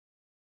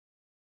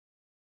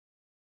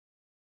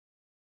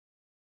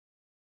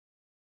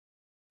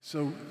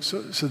So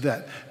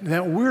that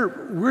now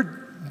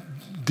we're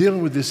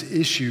dealing with this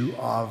issue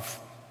of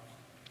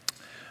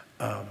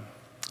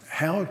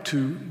how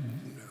to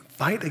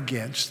fight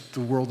against the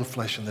world of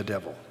flesh and the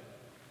devil.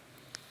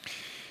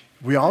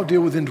 We all deal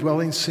with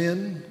indwelling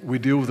sin. We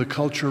deal with a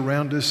culture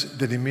around us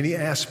that in many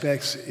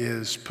aspects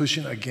is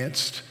pushing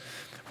against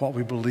what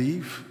we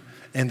believe.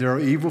 And there are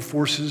evil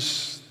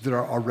forces that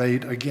are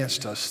arrayed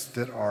against us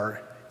that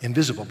are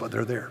invisible, but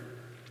they're there.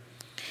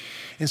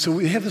 And so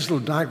we have this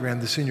little diagram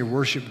that's in your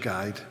worship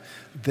guide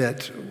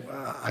that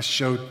I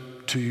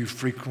showed to you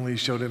frequently,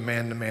 showed it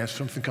man to man,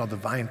 something called the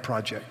Vine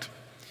Project.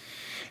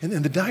 And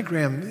the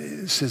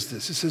diagram says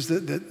this. It says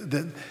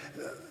that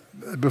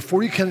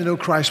before you come to know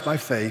Christ by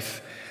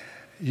faith,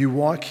 you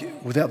walk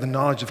without the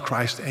knowledge of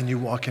Christ and you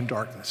walk in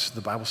darkness. The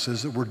Bible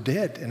says that we're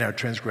dead in our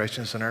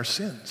transgressions and our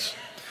sins.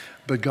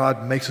 But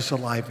God makes us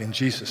alive in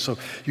Jesus. So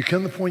you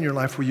come to the point in your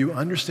life where you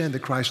understand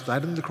that Christ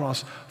died on the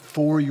cross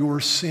for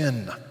your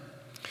sin.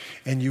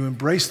 And you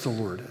embrace the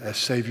Lord as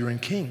Savior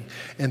and King.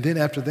 And then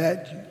after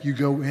that, you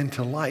go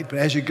into light. But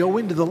as you go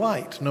into the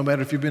light, no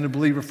matter if you've been a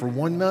believer for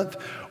 1 month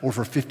or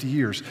for 50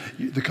 years,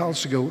 the call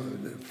is to go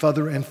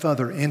further and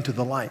further into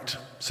the light.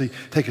 See,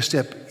 take a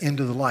step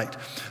into the light.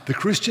 The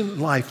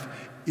Christian life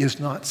is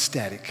not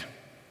static.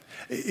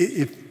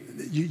 If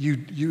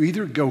you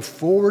either go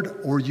forward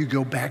or you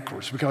go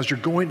backwards because you're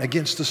going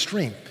against the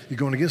stream. You're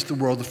going against the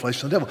world, the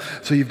flesh, and the devil.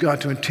 So you've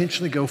got to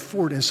intentionally go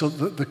forward. And so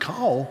the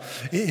call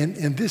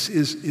in this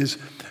is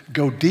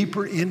go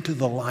deeper into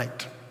the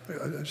light.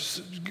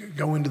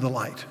 Go into the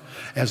light.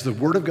 As the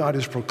Word of God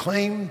is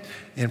proclaimed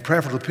in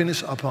prayerful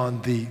dependence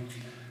upon the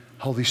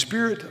Holy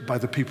Spirit by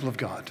the people of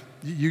God.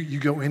 You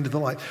go into the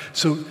light.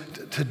 So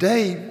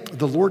today,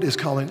 the Lord is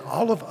calling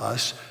all of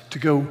us to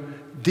go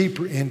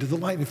deeper into the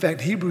light. In fact,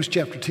 Hebrews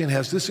chapter 10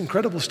 has this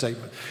incredible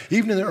statement.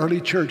 Even in the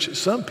early church,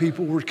 some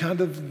people were kind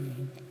of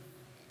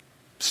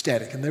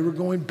static and they were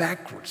going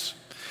backwards.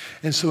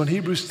 And so in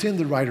Hebrews 10,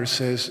 the writer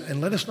says,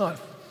 and let us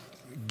not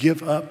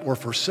give up or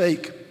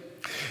forsake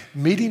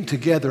meeting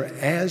together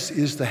as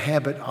is the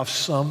habit of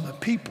some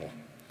people.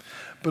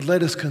 But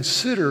let us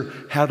consider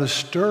how to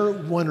stir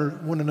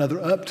one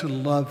another up to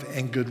love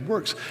and good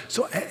works.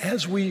 So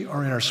as we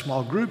are in our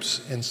small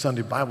groups in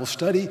Sunday Bible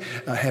study,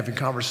 having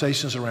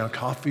conversations around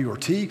coffee or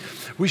tea,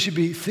 we should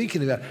be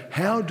thinking about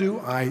how do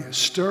I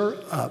stir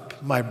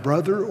up my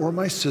brother or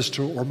my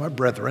sister or my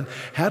brethren?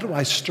 How do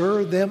I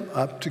stir them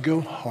up to go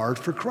hard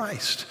for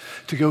Christ,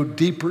 to go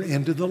deeper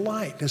into the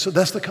light? And so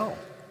that's the call.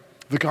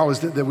 The call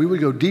is that we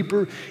would go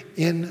deeper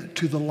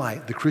into the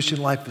light. The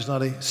Christian life is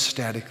not a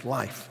static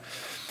life.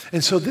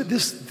 And so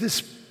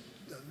this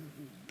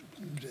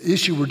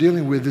issue we're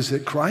dealing with is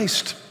that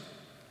Christ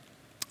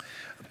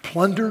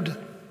plundered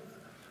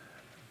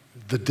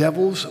the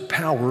devil's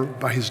power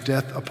by his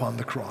death upon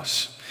the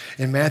cross.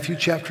 In Matthew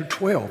chapter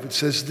 12, it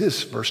says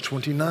this, verse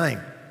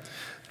 29.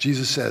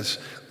 Jesus says,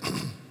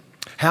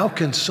 how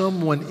can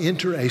someone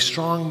enter a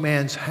strong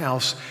man's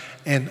house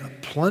and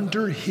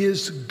plunder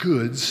his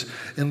goods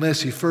unless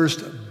he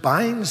first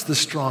binds the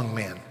strong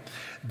man?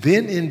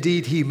 Then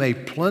indeed he may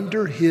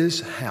plunder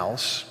his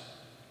house.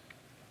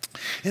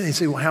 And they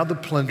say, well, how did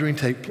the plundering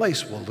take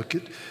place? Well, look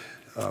at,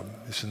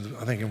 it's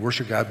I think in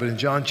Worship Guide, but in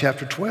John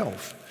chapter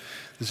 12,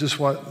 this is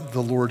what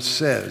the Lord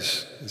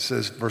says. It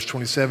says, verse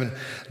 27,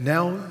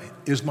 now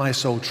is my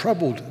soul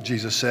troubled,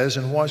 Jesus says,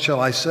 and what shall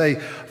I say?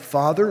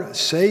 Father,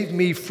 save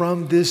me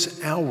from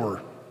this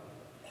hour.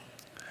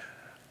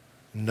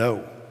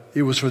 No,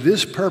 it was for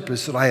this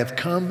purpose that I have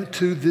come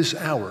to this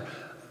hour.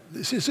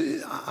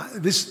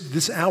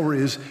 This hour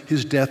is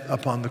his death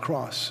upon the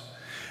cross.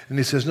 And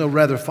he says, no,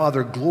 rather,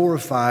 Father,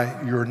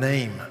 glorify your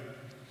name.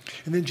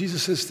 And then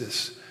Jesus says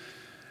this,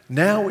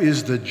 now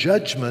is the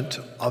judgment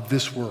of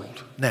this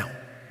world.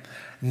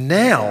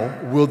 Now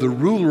will the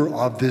ruler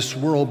of this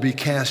world be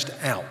cast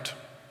out.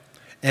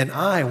 And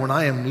I, when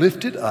I am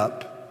lifted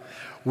up,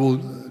 will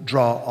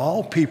draw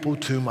all people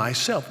to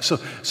myself.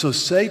 So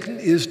Satan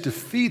is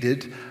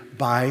defeated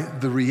by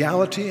the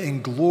reality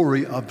and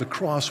glory of the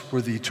cross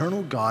where the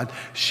eternal God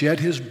shed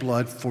his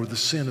blood for the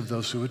sin of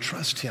those who would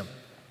trust him.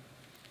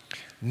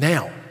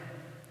 Now,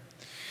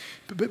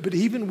 but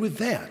even with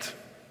that,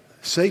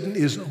 Satan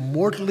is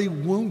mortally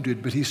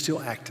wounded, but he's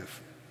still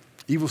active.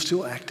 Evil's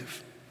still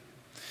active.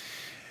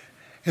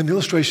 And the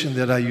illustration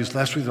that I used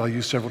last week, that I'll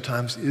use several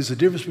times, is the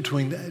difference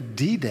between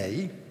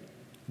D-Day,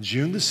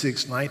 June the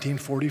 6th,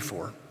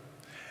 1944,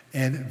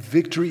 and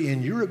Victory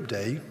in Europe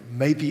Day,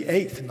 May the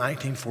 8th,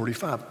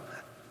 1945,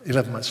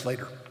 11 months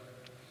later.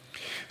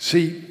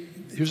 See,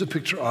 here's a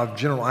picture of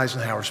General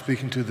Eisenhower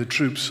speaking to the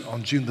troops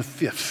on June the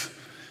 5th.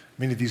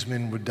 Many of these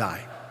men would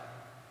die.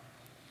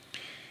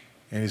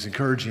 And he's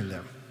encouraging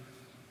them.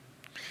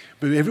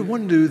 But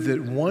everyone knew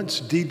that once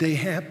D-Day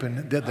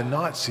happened, that the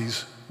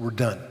Nazis were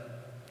done.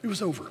 It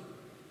was over.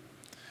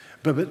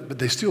 But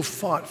they still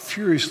fought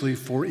furiously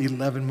for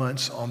 11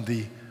 months on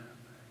the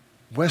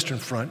Western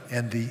Front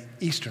and the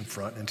Eastern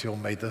Front until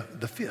May the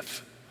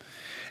 5th.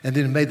 And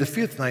then May the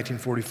 5th,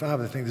 1945,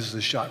 I think this is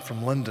a shot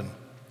from London,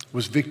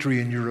 was Victory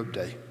in Europe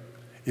Day.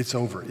 It's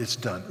over. It's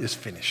done. It's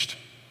finished.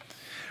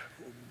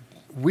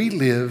 we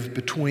live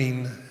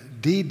between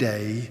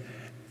D-Day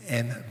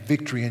and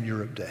Victory in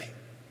Europe Day.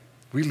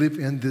 We live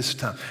in this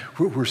time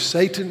where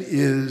Satan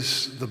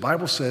is, the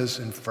Bible says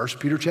in 1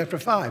 Peter chapter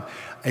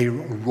 5, a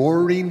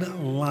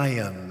roaring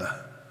lion.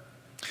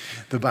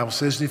 The Bible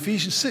says in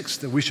Ephesians 6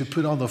 that we should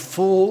put on the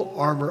full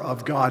armor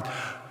of God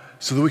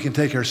so that we can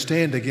take our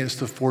stand against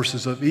the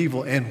forces of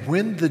evil. And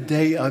when the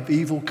day of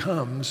evil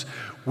comes,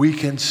 we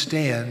can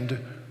stand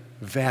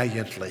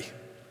valiantly.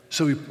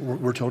 So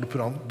we're told to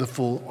put on the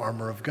full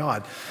armor of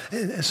God.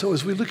 And so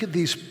as we look at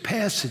these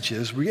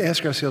passages, we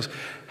ask ourselves,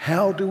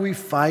 how do we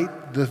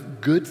fight the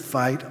good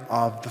fight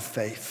of the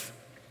faith?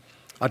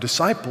 A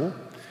disciple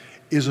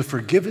is a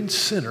forgiven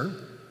sinner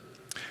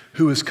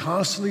who is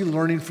constantly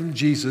learning from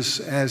Jesus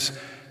as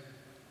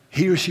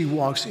he or she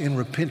walks in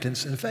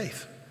repentance and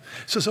faith.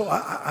 So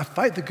I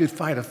fight the good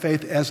fight of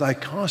faith as I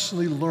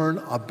constantly learn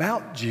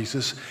about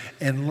Jesus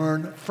and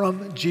learn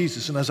from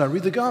Jesus. And as I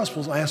read the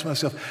Gospels, I ask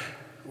myself,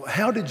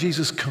 how did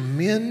Jesus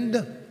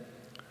commend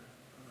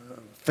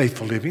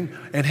faithful living,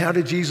 and how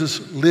did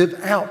Jesus live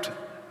out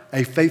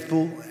a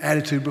faithful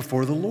attitude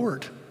before the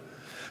Lord?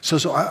 So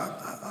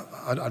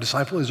a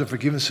disciple is a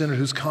forgiven sinner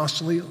who's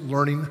constantly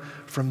learning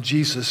from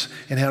Jesus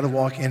and how to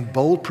walk in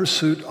bold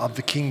pursuit of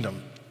the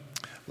kingdom.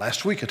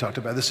 Last week I talked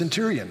about the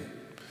centurion.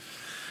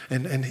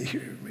 And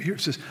here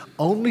it says,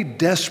 only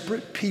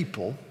desperate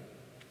people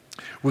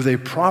with a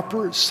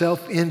proper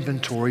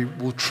self-inventory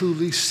will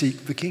truly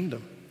seek the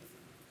kingdom.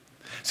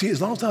 See,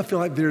 as long as I feel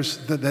like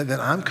that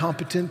I'm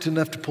competent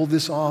enough to pull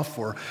this off,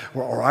 or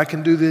I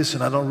can do this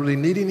and I don't really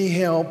need any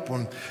help,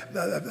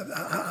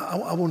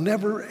 I will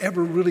never,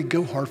 ever really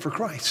go hard for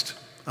Christ.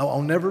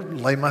 I'll never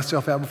lay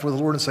myself out before the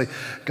Lord and say,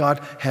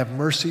 God, have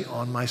mercy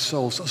on my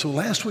soul. So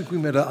last week we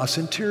met a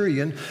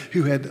centurion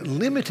who had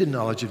limited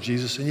knowledge of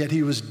Jesus, and yet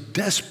he was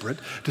desperate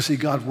to see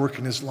God work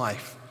in his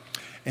life.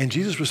 And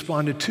Jesus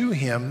responded to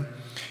him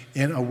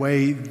in a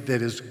way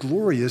that is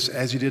glorious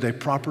as he did a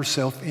proper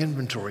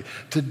self-inventory.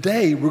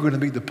 Today, we're going to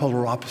meet the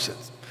polar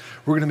opposites.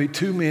 We're going to meet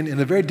two men in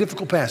a very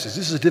difficult passage.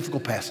 This is a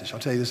difficult passage. I'll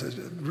tell you, this is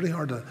really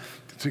hard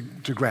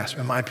to grasp,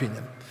 in my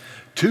opinion.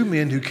 Two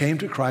men who came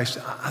to Christ,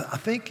 I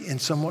think, in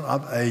somewhat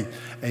of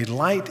a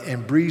light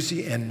and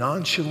breezy and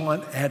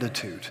nonchalant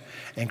attitude.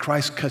 And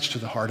Christ cuts to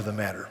the heart of the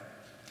matter.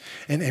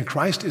 And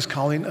Christ is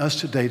calling us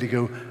today to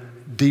go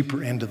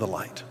deeper into the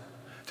light,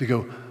 to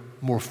go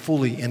more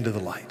fully into the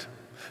light,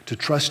 to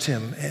trust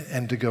him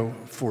and to go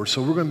forward.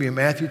 So we're going to be in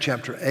Matthew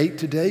chapter 8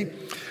 today,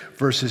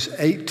 verses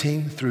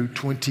 18 through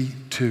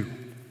 22.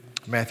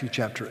 Matthew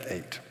chapter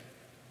 8.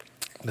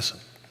 Listen.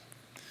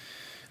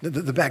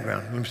 The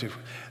background, let me see.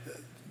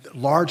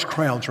 Large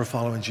crowds are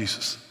following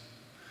Jesus.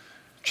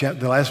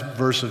 The last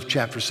verse of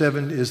chapter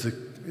 7 is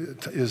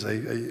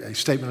a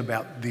statement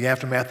about the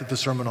aftermath of the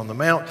Sermon on the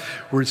Mount,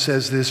 where it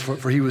says this,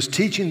 for he was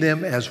teaching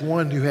them as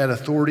one who had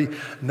authority,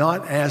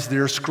 not as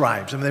their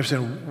scribes. I mean, they're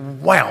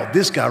saying, wow,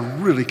 this guy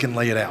really can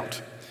lay it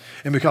out.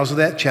 And because of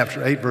that,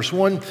 chapter 8, verse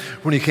 1,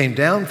 when he came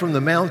down from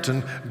the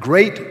mountain,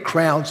 great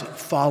crowds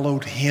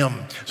followed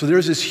him. So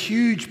there's this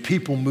huge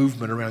people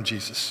movement around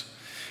Jesus.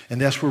 And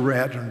that's where we're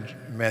at in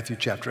Matthew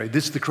chapter 8.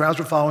 The crowds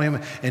are following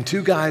him, and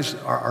two guys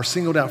are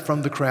singled out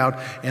from the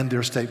crowd and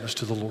their statements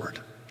to the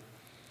Lord.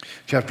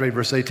 Chapter 8,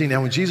 verse 18,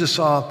 now when Jesus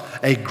saw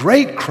a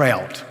great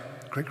crowd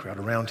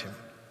around him,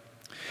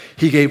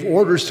 he gave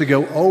orders to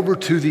go over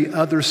to the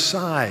other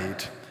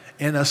side.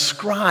 And a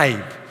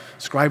scribe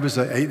is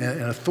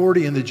an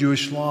authority in the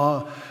Jewish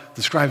law.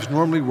 The scribes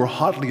normally were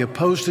hotly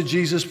opposed to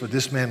Jesus, but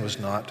this man was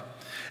not.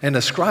 And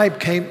a scribe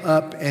came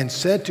up and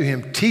said to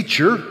him,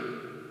 Teacher,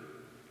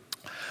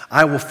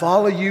 I will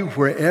follow you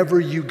wherever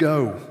you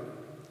go.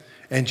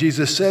 And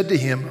Jesus said to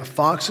him,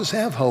 foxes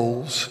have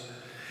holes,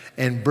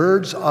 and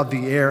birds of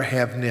the air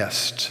have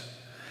nests,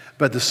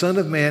 but the Son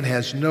of Man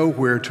has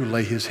nowhere to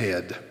lay his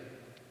head.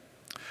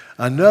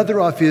 Another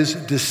of his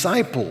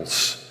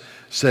disciples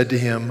said to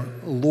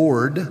him,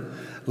 Lord,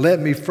 let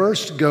me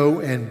first go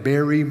and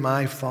bury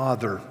my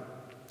father.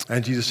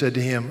 And Jesus said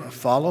to him,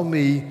 follow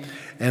me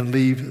and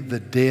leave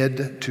the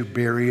dead to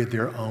bury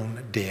their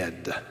own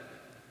dead.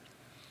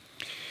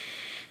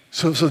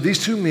 So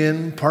these two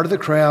men, part of the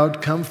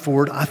crowd, come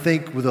forward, I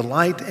think, with a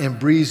light and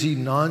breezy,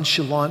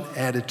 nonchalant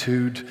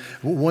attitude.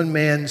 One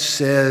man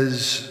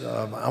says,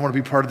 I want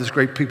to be part of this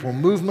great people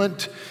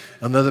movement.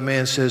 Another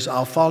man says,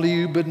 I'll follow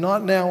you, but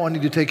not now. I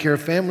need to take care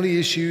of family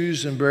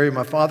issues and bury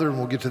my father, and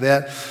we'll get to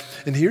that.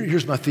 And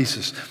here's my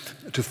thesis.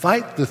 To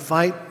fight the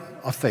fight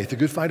of faith, the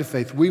good fight of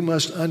faith, we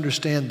must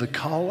understand the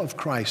call of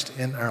Christ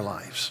in our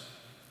lives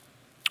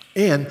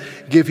and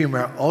give him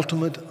our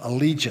ultimate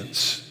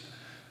allegiance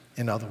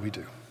in all that we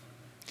do.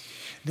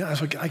 Now,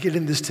 as I get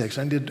in this text,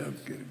 I did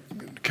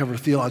cover a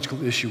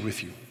theological issue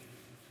with you.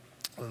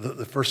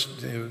 The first,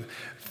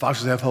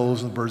 foxes have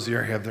holes and the birds of the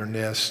air have their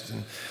nests.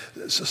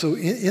 And so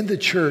in the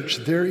church,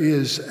 there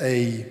is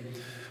a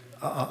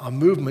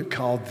movement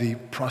called the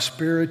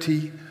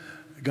prosperity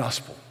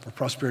gospel or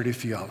prosperity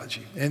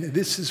theology. And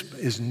this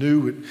is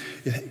new.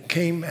 It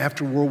came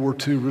after World War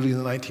II, really in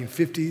the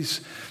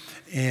 1950s.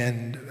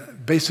 And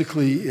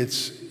basically,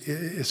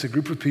 it's a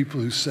group of people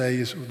who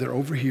say, they're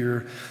over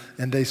here,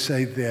 and they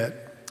say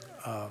that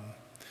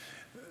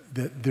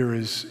that there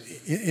is,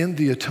 in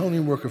the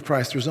atoning work of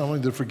Christ, there's not only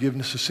the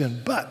forgiveness of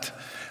sin, but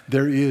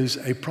there is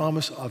a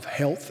promise of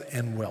health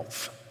and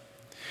wealth.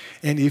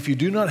 And if you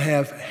do not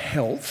have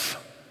health,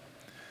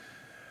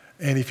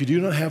 and if you do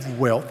not have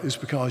wealth, it's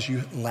because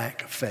you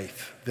lack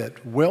faith.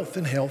 That wealth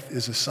and health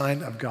is a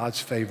sign of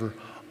God's favor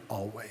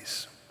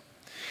always.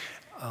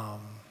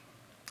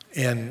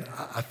 And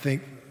I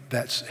think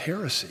that's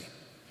heresy.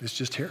 It's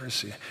just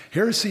heresy.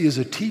 Heresy is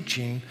a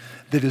teaching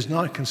that is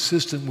not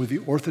consistent with the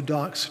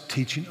orthodox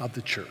teaching of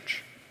the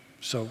church.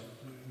 So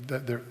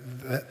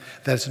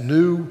that's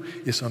new,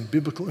 it's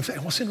unbiblical. In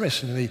fact, what's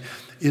interesting to me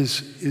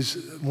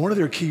is one of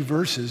their key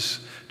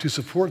verses to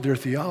support their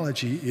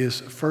theology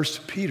is 1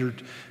 Peter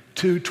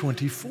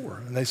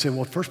 2:24. And they say,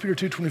 well, 1 Peter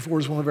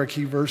 2:24 is one of our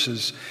key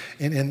verses.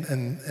 And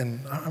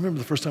I remember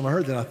the first time I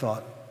heard that, I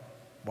thought,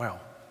 wow,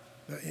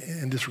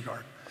 in this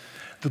regard.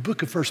 The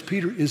book of 1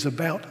 Peter is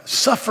about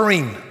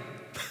suffering.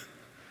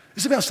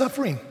 It's about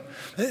suffering.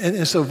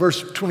 And so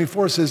verse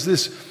 24 says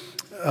this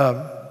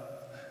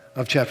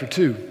of chapter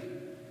 2.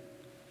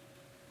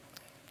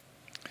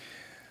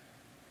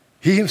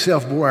 He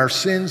himself bore our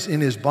sins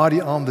in his body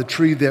on the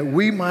tree that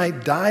we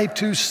might die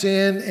to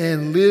sin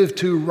and live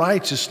to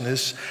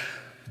righteousness.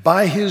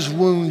 By his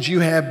wounds you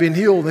have been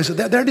healed. They said,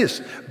 there it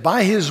is.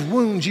 By his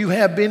wounds you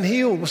have been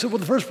healed. Well,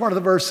 the first part of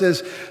the verse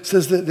says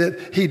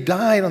that he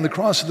died on the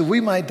cross so that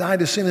we might die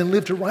to sin and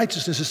live to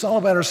righteousness. It's all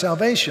about our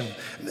salvation.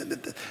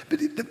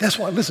 But that's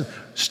why, listen,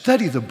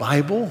 study the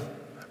Bible,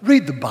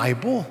 read the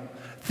Bible,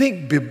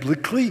 think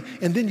biblically,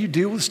 and then you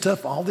deal with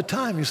stuff all the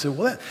time. You say,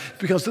 well,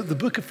 because the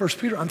book of 1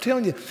 Peter, I'm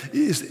telling you,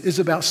 is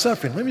about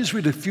suffering. Let me just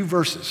read a few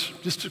verses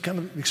just to kind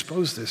of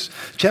expose this.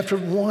 Chapter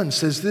 1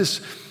 says this,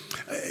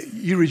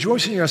 you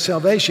rejoice in your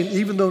salvation,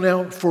 even though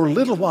now for a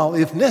little while,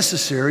 if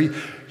necessary,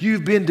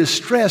 you've been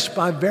distressed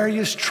by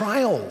various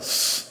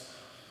trials.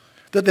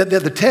 That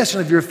the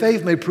testing of your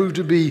faith may prove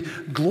to be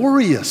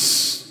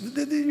glorious.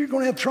 You're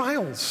going to have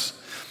trials.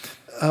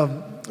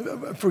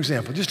 For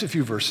example, just a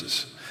few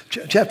verses.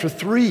 Chapter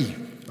 3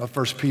 of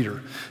 1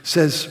 Peter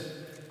says,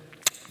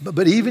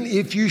 but even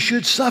if you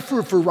should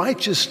suffer for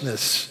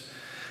righteousness'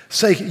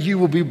 sake, you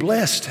will be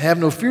blessed. Have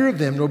no fear of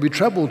them, nor be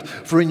troubled,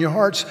 for in your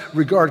hearts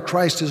regard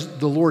Christ as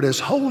the Lord as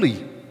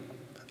holy.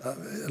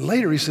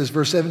 Later he says,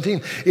 verse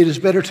 17, it is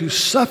better to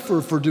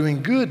suffer for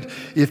doing good,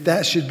 if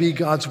that should be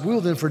God's will,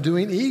 than for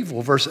doing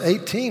evil. Verse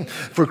 18,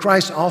 for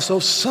Christ also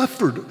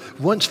suffered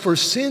once for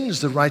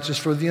sins, the righteous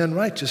for the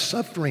unrighteous,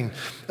 suffering.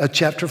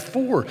 Chapter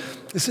 4,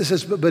 it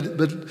says, but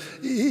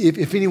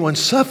if anyone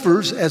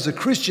suffers as a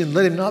Christian,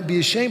 let him not be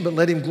ashamed, but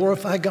let him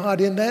glorify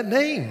God in that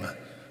name.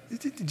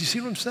 Did you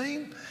see what I'm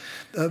saying?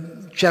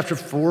 Chapter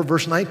 4,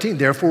 verse 19,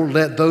 therefore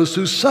let those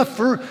who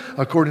suffer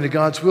according to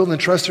God's will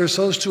entrust their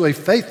souls to a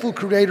faithful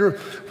Creator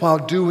while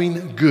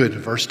doing good.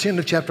 Verse 10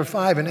 of chapter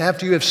 5, and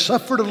after you have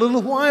suffered a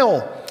little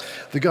while,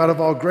 the God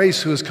of all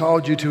grace who has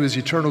called you to his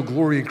eternal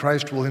glory in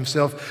Christ will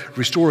himself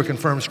restore,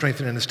 confirm,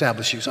 strengthen, and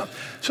establish you. So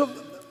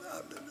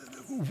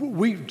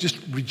we just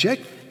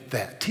reject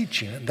that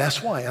teaching.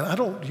 That's why, and I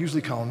don't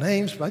usually call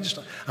names, but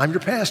I'm your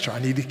pastor. I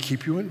need to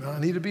keep you in, I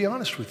need to be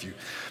honest with you.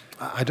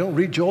 I don't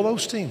read Joel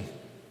Osteen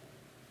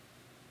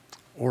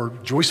or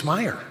Joyce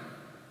Meyer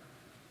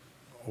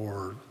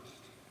or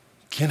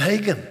Ken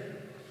Hagin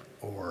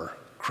or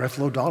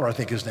Creflo Dollar, I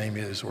think his name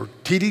is, or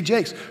T.D.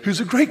 Jakes, who's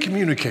a great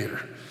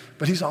communicator,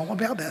 but he's all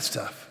about that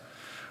stuff.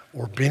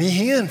 Or Benny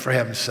Hinn, for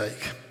heaven's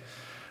sake.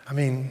 I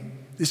mean,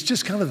 it's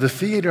just kind of the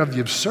theater of the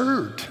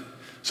absurd.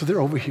 So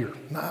they're over here.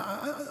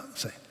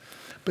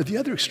 But the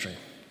other extreme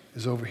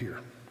is over here.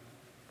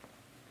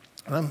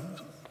 And I'm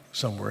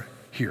somewhere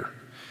here.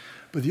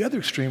 But the other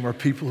extreme are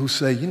people who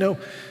say, you know,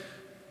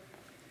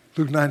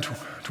 Luke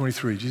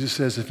 9:23, Jesus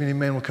says, if any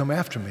man will come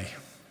after me,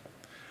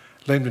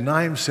 let him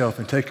deny himself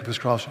and take up his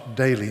cross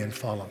daily and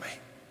follow me.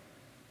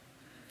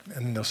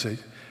 And they'll say,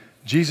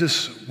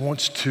 Jesus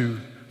wants to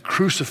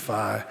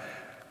crucify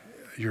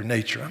your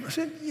nature. I'm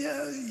saying,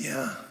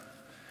 yeah.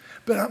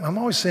 But I'm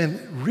always saying,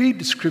 read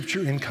the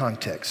scripture in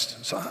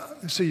context.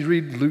 So you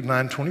read Luke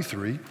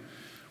 9:23,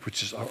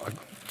 which is,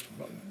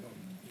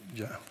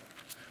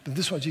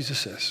 this is what Jesus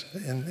says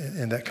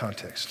in that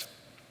context.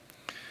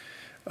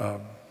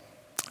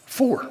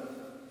 4,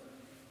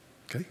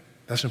 okay,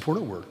 that's an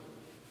important word.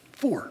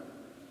 4,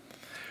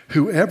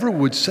 whoever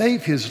would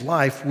save his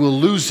life will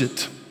lose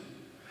it,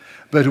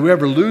 but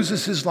whoever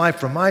loses his life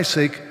for my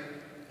sake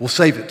will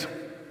save it.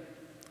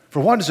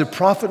 For what does it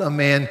profit a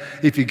man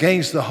if he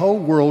gains the whole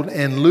world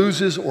and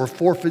loses or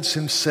forfeits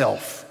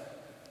himself?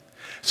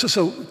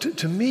 So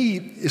to me,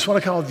 it's what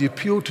I call the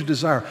appeal to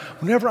desire.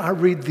 Whenever I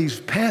read these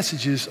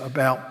passages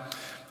about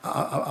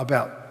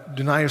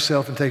deny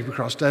yourself and take up your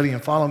cross daily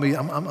and follow me,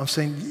 I'm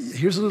saying,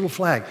 here's a little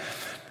flag.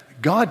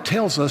 God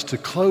tells us to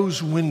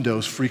close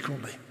windows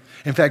frequently.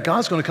 In fact,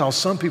 God's going to call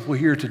some people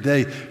here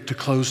today to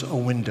close a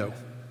window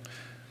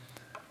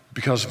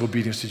because of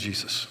obedience to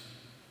Jesus.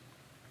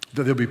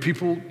 There'll be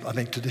people, I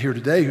think, here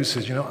today who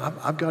says,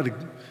 I've got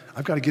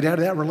to get out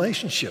of that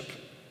relationship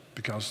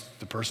because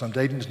the person I'm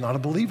dating is not a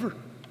believer.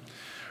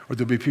 Or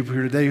there'll be people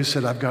here today who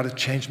said, I've got to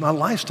change my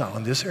lifestyle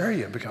in this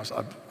area because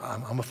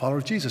I'm a follower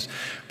of Jesus.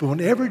 But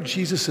whenever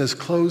Jesus says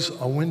close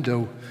a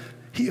window,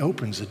 he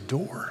opens a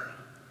door.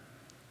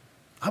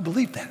 I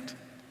believe that.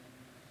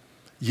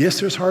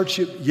 Yes, there's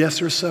hardship. Yes,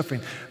 there's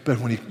suffering. But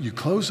when you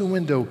close a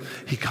window,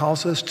 he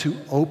calls us to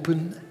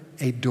open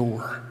a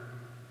door.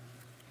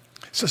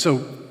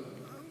 So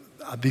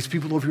these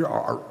people over here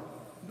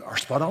are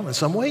spot on in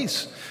some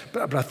ways.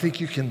 But I think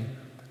you can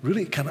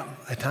really kind of,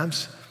 at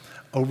times,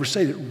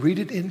 overstate it. Read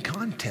it in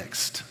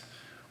context.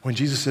 When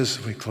Jesus says,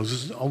 when he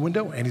closes a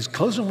window, and he's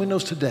closing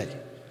windows today,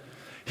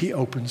 he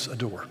opens a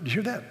door. Do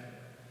you hear that?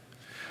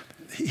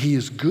 He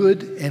is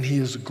good and he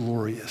is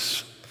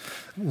glorious.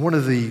 One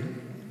of the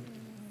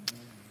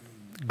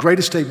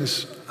greatest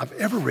statements I've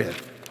ever read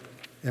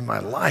in my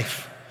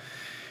life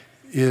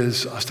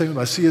is a statement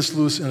by C.S.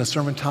 Lewis in a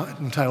sermon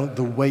entitled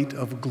The Weight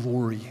of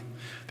Glory.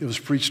 It was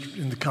preached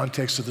in the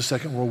context of the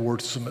Second World War,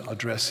 some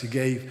address he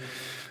gave.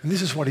 And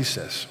this is what he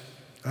says.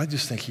 I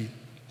just think he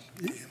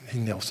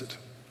nails it.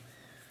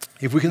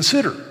 If we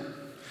consider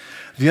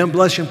the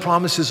unblushing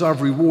promises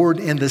of reward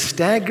and the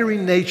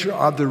staggering nature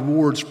of the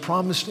rewards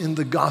promised in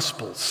the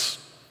Gospels,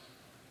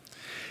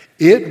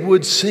 it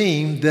would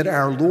seem that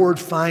our Lord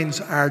finds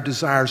our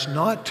desires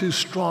not too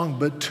strong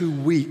but too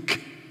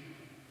weak.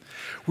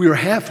 We are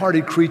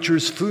half-hearted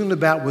creatures fooling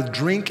about with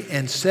drink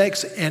and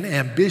sex and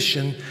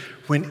ambition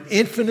when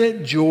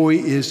infinite joy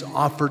is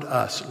offered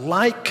us.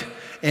 Like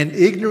an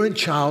ignorant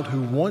child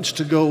who wants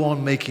to go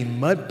on making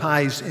mud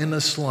pies in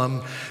a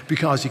slum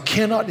because he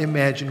cannot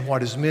imagine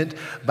what is meant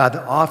by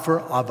the offer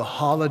of a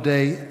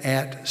holiday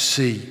at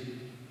sea.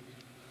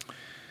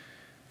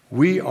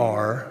 We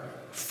are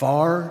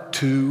far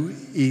too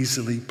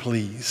easily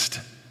pleased.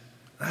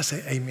 I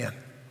say amen.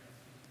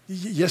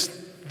 Yes,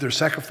 there's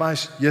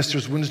sacrifice. Yes,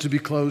 there's windows to be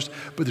closed,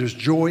 but there's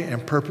joy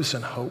and purpose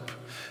and hope.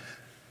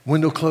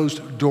 Window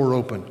closed, door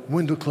open.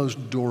 Window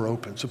closed, door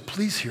open. So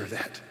please hear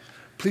that.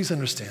 Please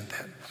understand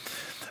that.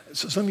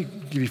 So let me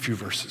give you a few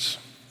verses.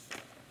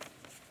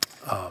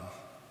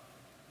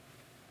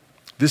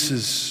 This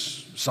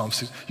is Psalm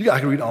 16. I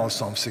can read all of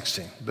Psalm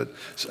 16, but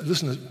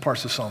listen to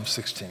parts of Psalm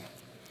 16.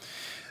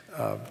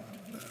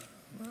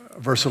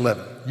 Verse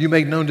 11. You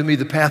make known to me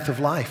the path of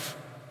life.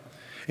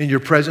 In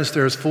your presence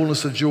there is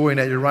fullness of joy, and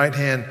at your right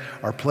hand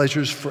are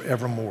pleasures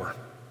forevermore.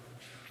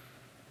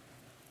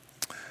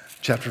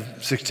 Chapter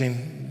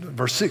 16,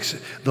 verse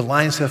 6. The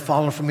lions have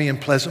fallen for me in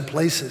pleasant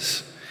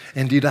places.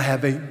 Indeed, I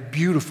have a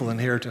beautiful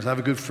inheritance. I have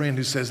a good friend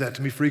who says that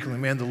to me frequently.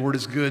 Man, the Lord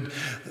is good.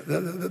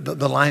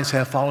 The lions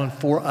have fallen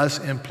for us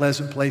in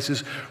pleasant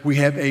places. We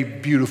have a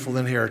beautiful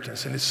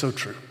inheritance, and it's so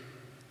true.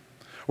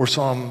 Or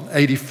Psalm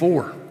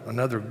 84,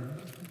 another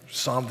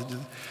psalm that you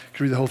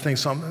can read the whole thing.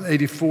 Psalm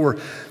 84,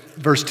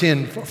 verse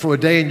 10, for a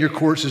day in your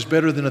courts is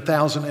better than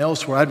 1,000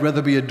 elsewhere. I'd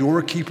rather be a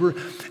doorkeeper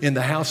in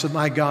the house of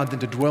my God than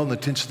to dwell in the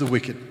tents of the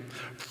wicked.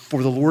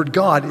 For the Lord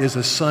God is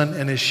a sun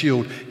and a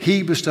shield.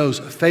 He bestows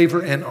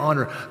favor and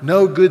honor.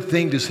 No good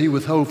thing does he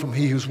withhold from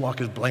he whose walk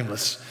is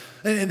blameless.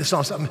 And the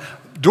psalm,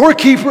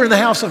 doorkeeper in the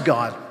house of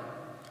God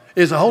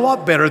is a whole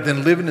lot better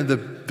than living in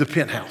the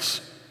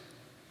penthouse.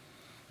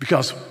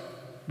 Because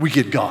we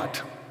get God.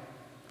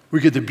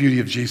 We get the beauty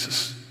of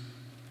Jesus.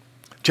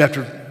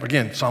 Chapter,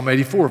 again, Psalm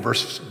 84,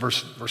 verse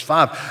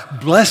 5.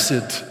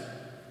 Blessed,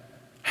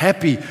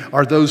 happy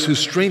are those whose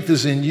strength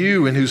is in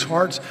you and whose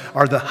hearts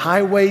are the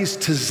highways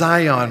to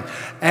Zion.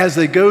 As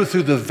they go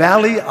through the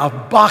valley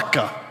of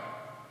Baca,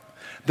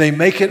 they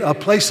make it a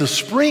place of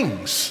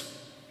springs.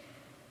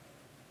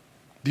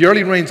 The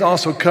early rains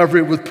also cover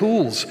it with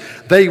pools.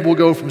 They will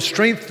go from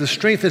strength to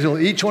strength until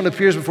each one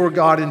appears before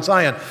God in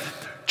Zion.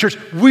 Church,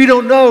 we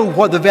don't know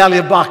what the valley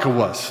of Baca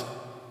was.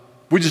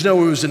 We just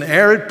know it was an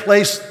arid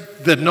place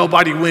that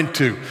nobody went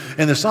to.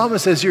 And the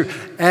psalmist says here,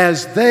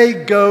 as they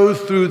go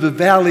through the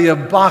valley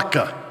of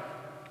Baca,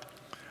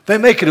 they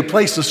make it a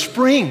place of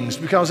springs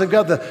because they've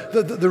got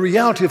the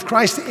reality of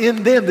Christ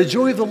in them, the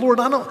joy of the Lord.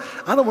 I don't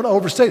want to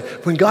overstate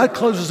it. When God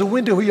closes a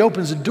window, he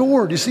opens a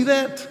door. Do you see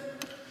that?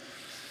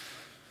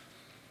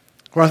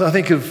 Or I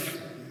think of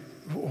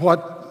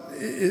what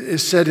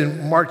is said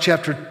in Mark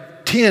chapter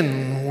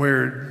 10,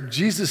 where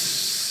Jesus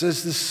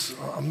says this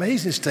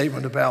amazing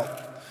statement about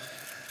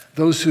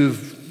those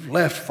who've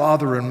left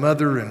father and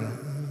mother.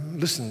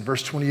 And listen,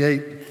 verse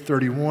 28,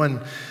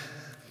 31,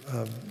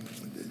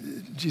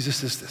 Jesus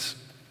says this.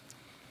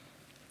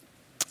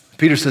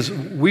 Peter says,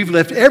 we've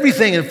left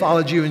everything and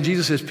followed you. And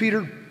Jesus says,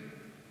 Peter,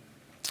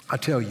 I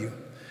tell you,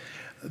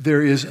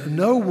 there is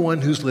no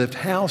one who's left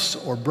house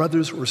or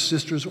brothers or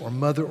sisters or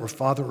mother or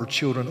father or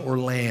children or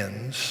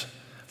lands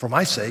for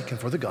my sake and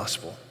for the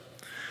gospel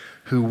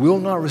who will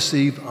not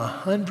receive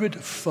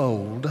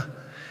 100-fold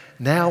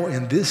now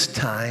in this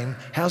time,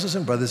 houses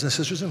and brothers and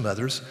sisters and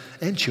mothers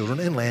and children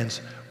and lands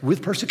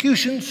with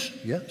persecutions,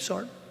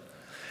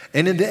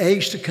 and in the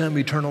age to come,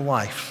 eternal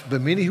life.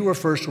 But many who are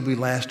first will be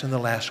last, and the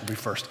last will be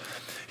first.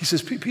 He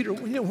says, Peter,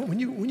 when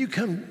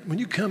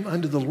you come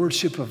under the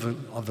lordship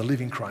of the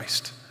living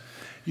Christ,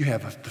 you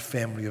have the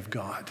family of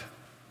God.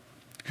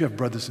 You have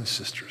brothers and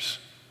sisters.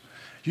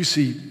 You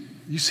see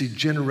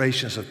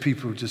generations of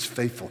people who are just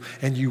faithful,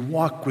 and you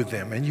walk with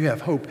them, and you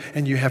have hope,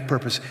 and you have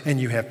purpose, and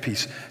you have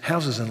peace.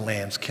 Houses and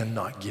lands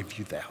cannot give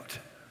you that.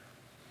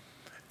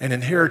 An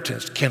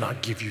inheritance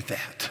cannot give you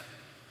that.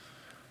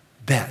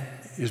 That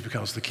is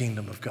because of the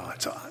kingdom of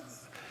God.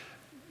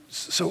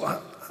 So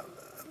a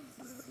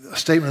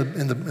statement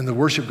in the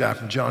worship guide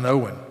from John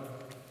Owen.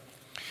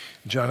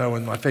 John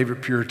Owen, my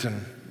favorite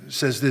Puritan,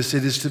 says this: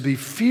 "It is to be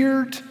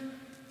feared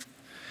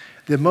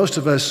that most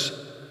of us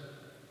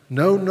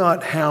know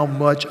not how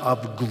much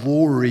of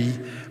glory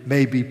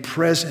may be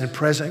present in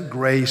present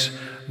grace,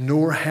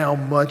 nor how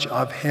much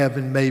of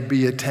heaven may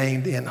be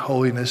attained in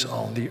holiness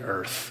on the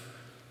earth."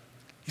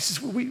 He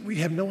says, we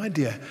have no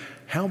idea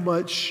how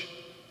much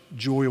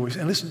joy always.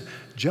 And listen,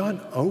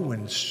 John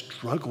Owen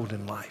struggled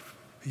in life.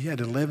 He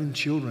had 11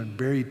 children,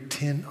 buried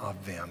 10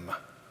 of them.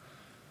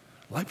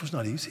 Life was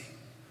not easy.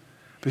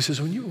 But he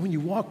says, when you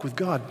walk with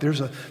God,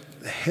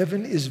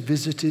 heaven is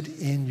visited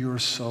in your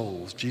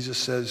souls. Jesus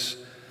says,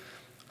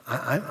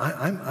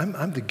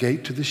 I'm the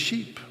gate to the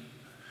sheep.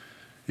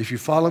 If you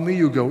follow me,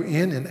 you'll go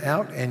in and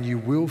out, and you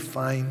will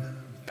find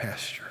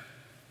pasture.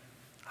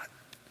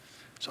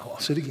 So I'll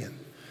say it again.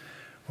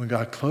 When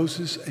God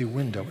closes a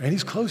window, and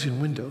he's closing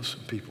windows,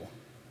 people.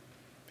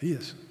 He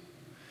is.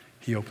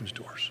 He opens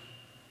doors.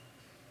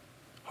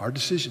 Hard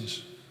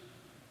decisions.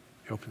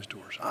 He opens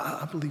doors.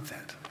 I believe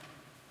that.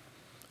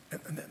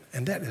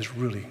 And that is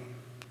really,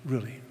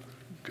 really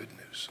good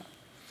news.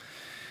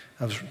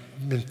 I've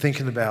been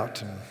thinking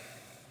about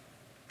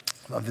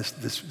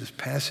this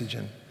passage,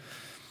 and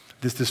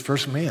this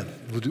first man,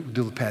 we'll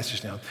do the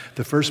passage now.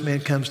 The first man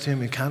comes to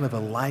him in kind of a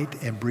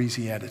light and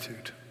breezy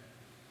attitude.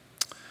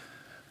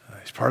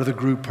 He's part of the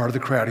group, part of the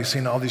crowd. He's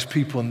seen all these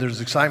people, and there's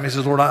excitement. He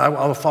says, "Lord, I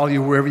will follow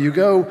you wherever you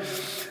go."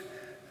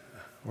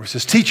 Or he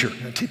says, "Teacher."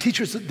 Now,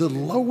 teacher is the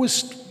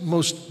lowest,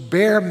 most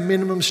bare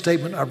minimum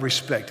statement of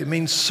respect. It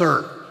means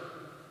sir.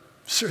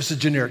 Sir, it's a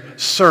generic,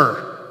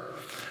 sir.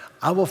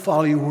 I will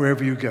follow you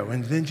wherever you go.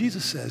 And then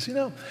Jesus says,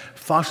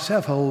 foxes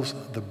have holes,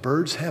 the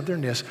birds have their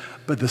nests,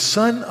 but the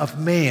Son of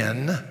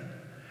Man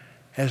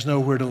has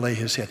nowhere to lay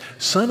his head.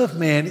 Son of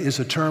Man is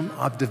a term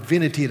of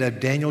divinity out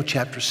of Daniel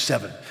chapter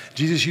 7.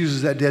 Jesus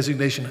uses that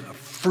designation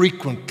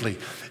frequently.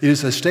 It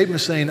is a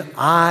statement saying,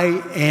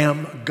 I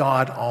am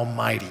God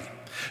Almighty.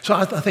 So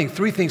I think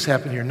three things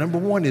happen here. Number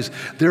one is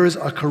there is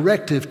a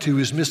corrective to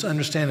his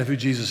misunderstanding of who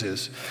Jesus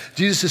is.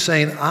 Jesus is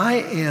saying, I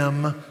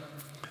am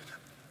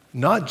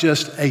not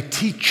just a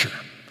teacher.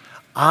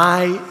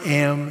 I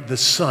am the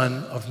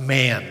Son of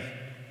Man.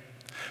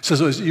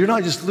 So you're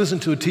not just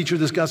listening to a teacher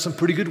that's got some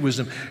pretty good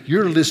wisdom.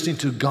 You're listening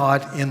to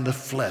God in the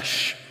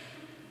flesh.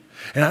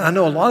 And I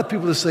know a lot of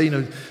people that say,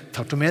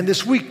 talk to a man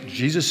this week.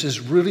 Jesus is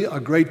really a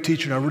great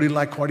teacher, and I really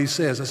like what he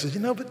says. I said,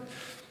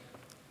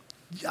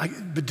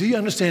 but do you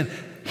understand?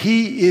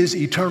 He is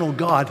eternal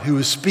God who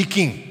is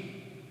speaking.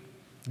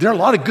 There are a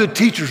lot of good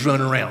teachers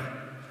running around,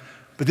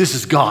 but this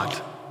is God.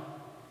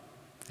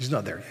 He's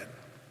not there yet.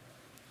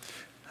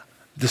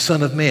 The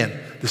Son of Man.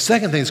 The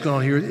second thing that's going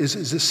on here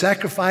is that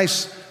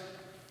sacrifice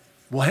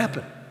will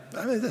happen.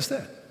 That's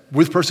that.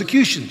 With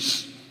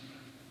persecutions,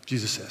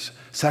 Jesus says.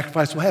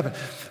 Sacrifice will happen.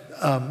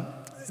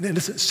 And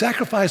listen,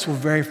 sacrifice will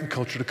vary from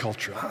culture to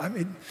culture.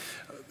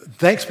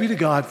 Thanks be to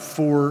God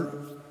for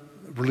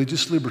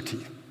religious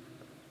liberty,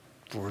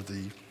 for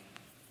the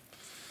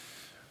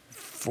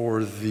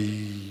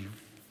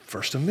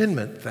First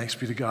Amendment. Thanks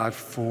be to God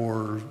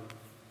for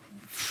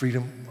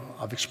freedom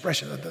of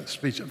expression,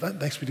 speech.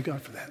 Thanks be to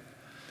God for that.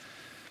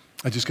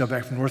 I just got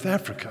back from North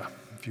Africa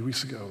a few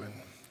weeks ago and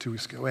 2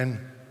 weeks ago, and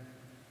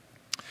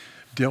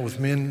dealt with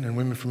men and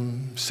women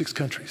from 6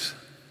 countries.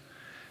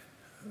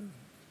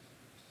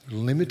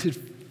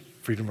 Limited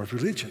freedom of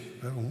religion.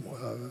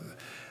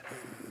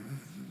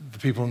 The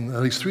people in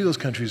at least 3 of those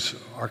countries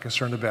are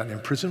concerned about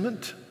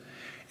imprisonment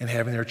and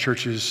having their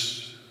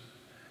churches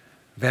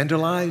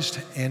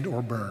vandalized and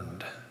or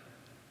burned.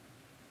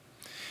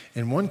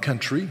 In one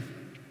country,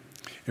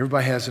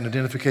 everybody has an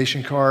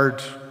identification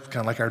card,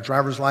 kind of like our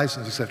driver's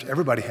license, except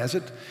everybody has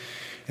it.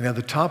 And at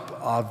the top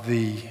of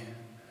the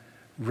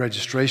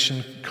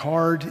registration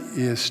card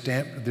is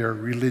stamped their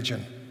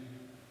religion.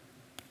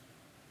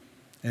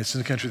 And it's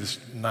in a country that's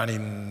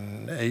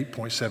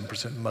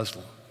 98.7%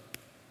 Muslim.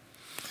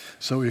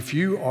 So if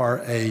you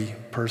are a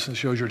person that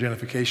shows your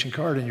identification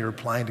card and you're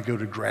applying to go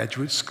to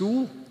graduate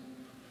school,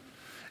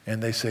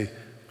 and they say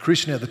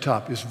Christian at the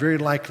top, it's very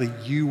likely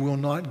you will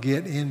not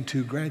get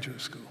into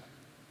graduate school.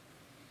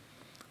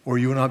 Or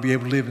you will not be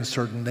able to live in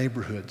certain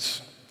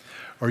neighborhoods.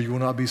 Or you will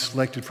not be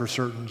selected for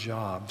certain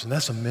jobs. And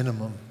that's a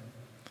minimum.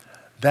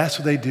 That's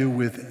what they deal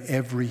with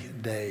every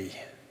day.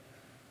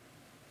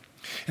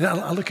 And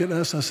I look at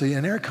us and I say,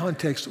 in our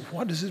context,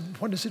 what does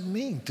it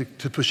mean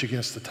to push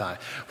against the tide?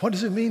 What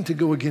does it mean to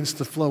go against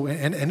the flow?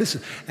 And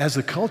listen, as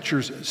the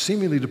culture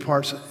seemingly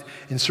departs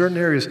in certain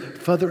areas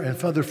further and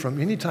further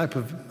from any type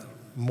of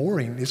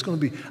mooring is going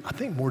to be, I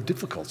think, more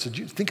difficult. So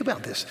think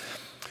about this.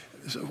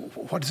 So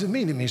what does it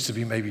mean? It means to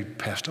be maybe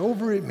passed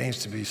over. It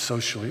means to be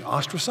socially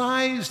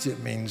ostracized. It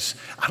means,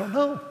 I don't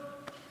know.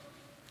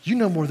 You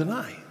know more than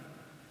I.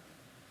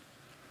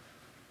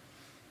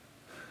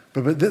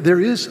 But there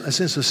is a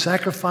sense of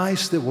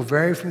sacrifice that will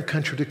vary from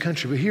country to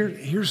country. But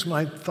here's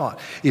my thought.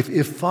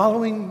 If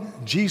following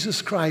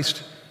Jesus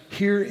Christ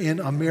here in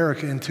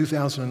America in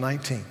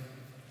 2019,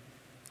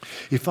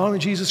 if following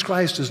Jesus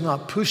Christ does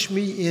not push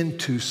me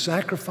into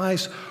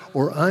sacrifice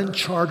or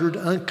uncharted,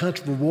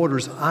 uncomfortable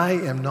waters, I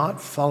am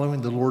not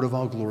following the Lord of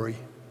all glory.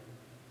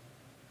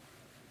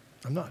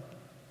 I'm not.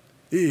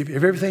 If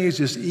everything is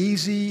just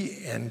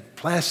easy and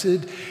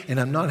placid and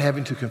I'm not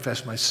having to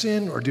confess my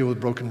sin or deal with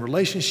broken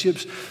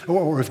relationships,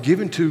 or if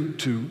given to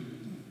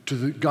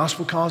the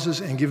gospel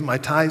causes and given my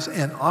tithes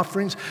and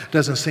offerings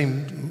doesn't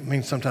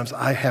mean sometimes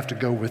I have to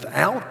go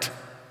without,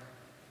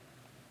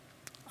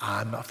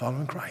 I'm not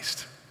following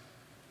Christ.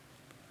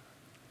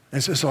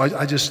 And so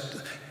I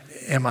just,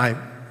 am I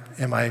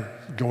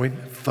going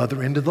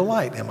further into the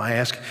light? Am I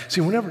asking?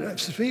 See,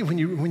 when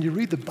you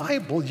read the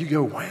Bible, you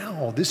go,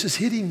 wow, this is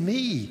hitting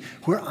me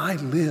where I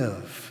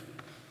live.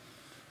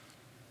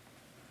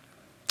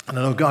 And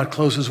I know God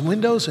closes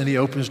windows and he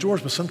opens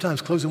doors, but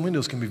sometimes closing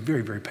windows can be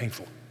very, very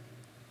painful.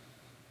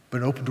 But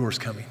an open door is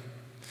coming.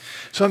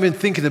 So I've been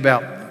thinking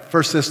about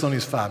 1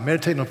 Thessalonians 5,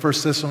 meditating on 1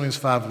 Thessalonians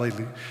 5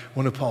 lately,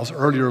 one of Paul's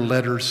earlier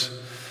letters.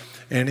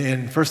 And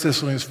in 1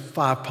 Thessalonians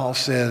 5, Paul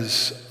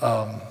says,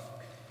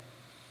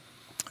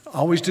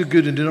 always do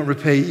good and do not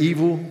repay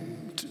evil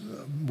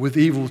with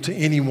evil to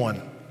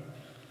anyone.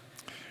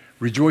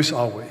 Rejoice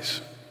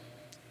always.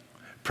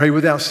 Pray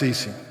without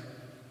ceasing.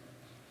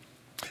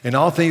 In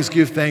all things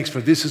give thanks,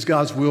 for this is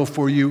God's will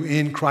for you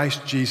in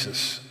Christ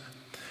Jesus.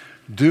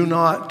 Do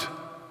not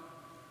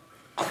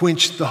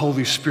quench the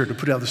Holy Spirit or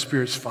put out the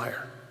Spirit's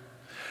fire.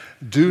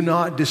 Do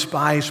not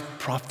despise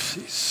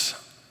prophecies.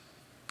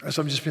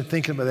 So I've just been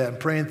thinking about that and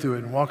praying through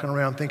it and walking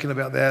around thinking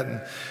about that. And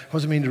what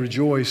does it mean to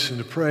rejoice and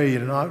to pray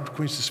and not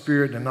quench the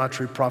Spirit and not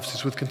treat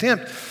prophecies with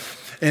contempt?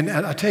 And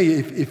I tell you,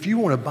 if you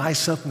want to buy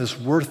something that's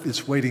worth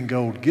its weight in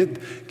gold,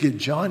 get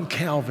John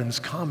Calvin's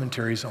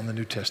commentaries on the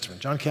New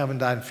Testament. John Calvin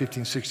died in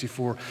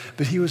 1564,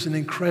 but he was an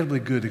incredibly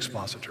good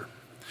expositor.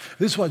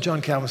 This is what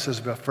John Calvin says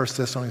about 1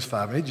 Thessalonians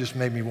 5, and it just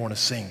made me want to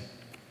sing.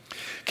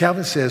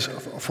 Calvin says,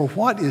 for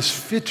what is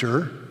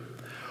fitter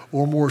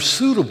or more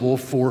suitable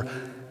for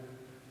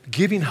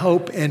giving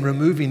hope and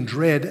removing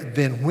dread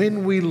than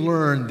when we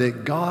learn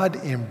that God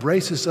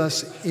embraces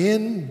us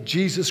in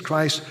Jesus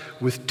Christ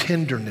with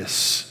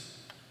tenderness,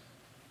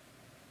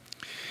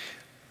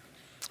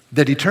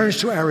 that he turns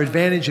to our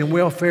advantage and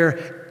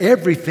welfare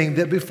everything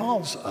that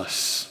befalls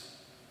us.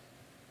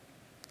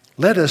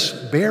 Let us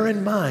bear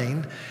in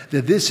mind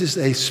that this is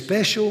a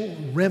special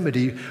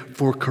remedy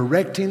for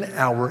correcting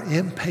our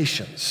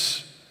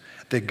impatience,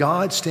 that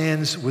God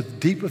stands with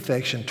deep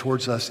affection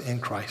towards us in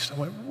Christ. I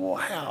went,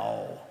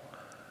 wow.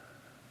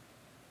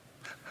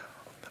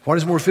 What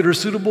is more fit or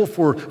suitable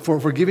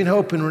for giving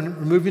hope and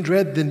removing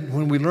dread than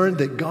when we learn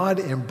that God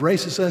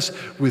embraces us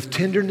with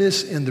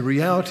tenderness in the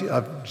reality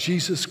of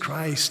Jesus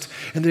Christ,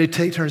 and that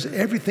he turns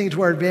everything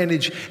to our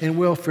advantage and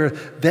welfare,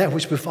 that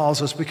which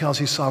befalls us, because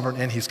he's sovereign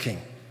and he's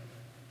king.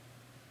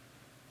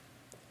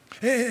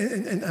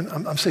 And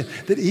I'm saying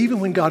that even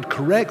when God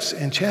corrects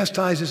and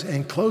chastises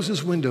and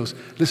closes windows,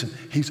 listen,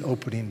 he's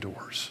opening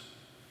doors.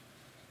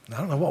 And I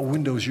don't know what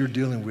windows you're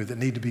dealing with that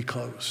need to be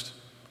closed.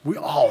 We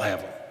all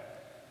have them.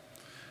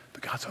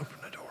 But God's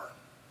opened the door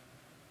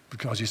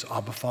because he's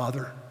Abba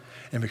Father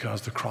and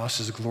because the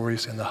cross is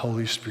glorious and the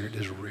Holy Spirit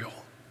is real.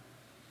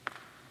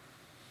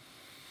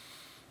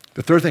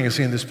 The third thing I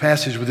see in this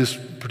passage with this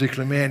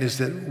particular man is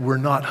that we're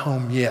not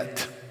home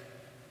yet.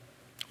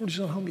 We're just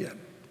not home yet.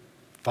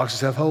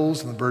 Foxes have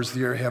holes and the birds of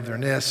the air have their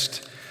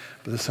nest,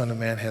 but the Son of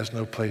Man has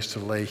no place to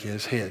lay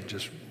his head.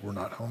 Just, we're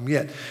not home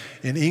yet.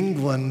 In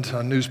England,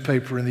 a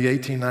newspaper in the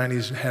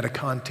 1890s had a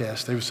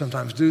contest. They would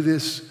sometimes do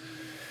this.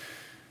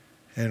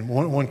 And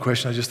one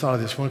question, I just thought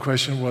of this. One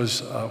question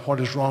was, what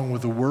is wrong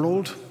with the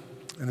world?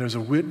 And there's a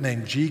wit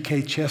named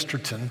G.K.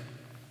 Chesterton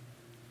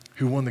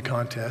who won the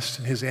contest.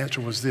 And his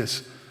answer was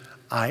this: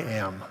 I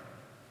am.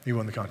 He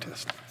won the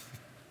contest.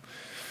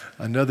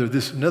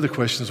 Another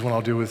question is one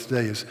I'll deal with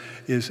today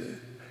is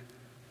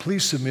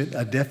please submit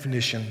a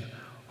definition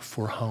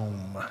for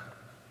home.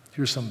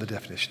 Here's some of the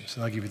definitions,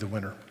 and I'll give you the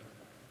winner.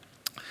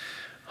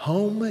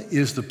 Home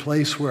is the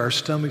place where our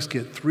stomachs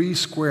get 3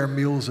 square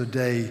meals a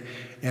day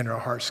and our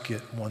hearts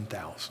get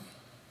 1,000.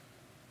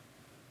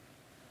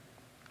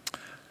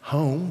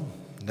 Home,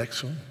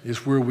 next one,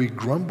 is where we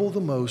grumble the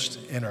most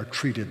and are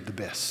treated the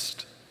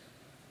best.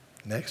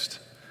 Next,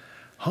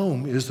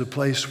 home is the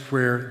place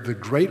where the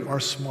great are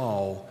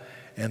small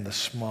and the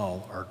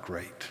small are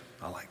great.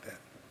 I like that.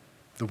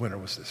 The winner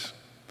was this: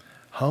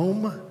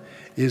 home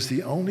is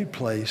the only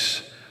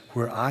place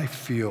where I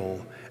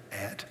feel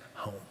at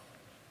home.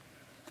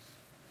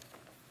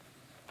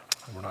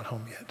 We're not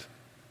home yet.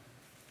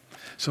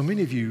 So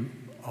many of you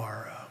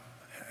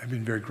have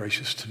been very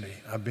gracious to me.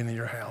 I've been in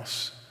your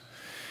house.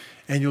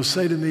 and you'll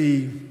say to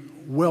me,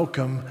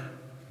 welcome,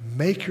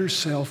 make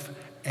yourself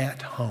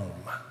at home.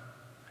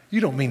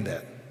 You don't mean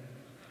that.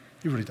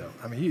 You really don't.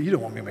 I mean, you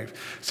don't want me to make.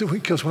 So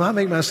because when I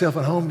make myself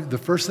at home, the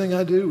first thing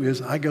I do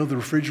is I go to the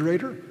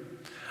refrigerator,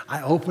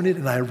 I open it,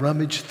 and I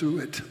rummage through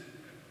it.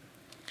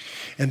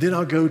 And then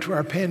I'll go to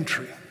our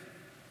pantry,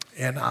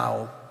 and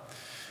I'll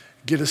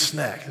get a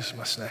snack. This is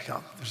my snack.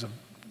 There's a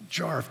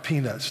jar of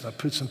peanuts, and I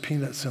put some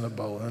peanuts in a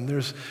bowl, and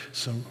there's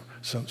some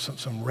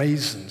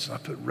raisins. I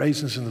put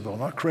raisins in the bowl,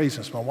 not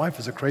craisins. My wife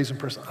is a craisin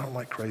person. I don't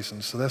like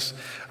craisins, so that's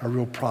a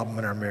real problem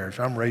in our marriage.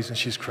 I'm raisin,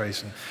 she's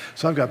craisin.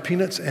 So I've got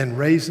peanuts and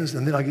raisins,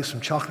 and then I get some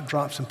chocolate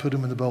drops and put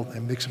them in the bowl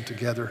and mix them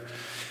together.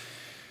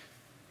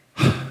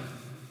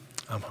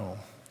 I'm home.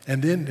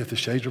 And then if the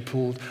shades are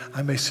pulled,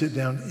 I may sit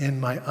down in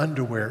my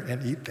underwear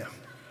and eat them.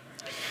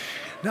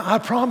 Now, I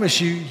promise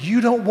you,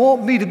 you don't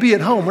want me to be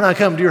at home when I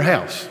come to your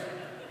house.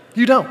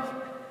 You don't.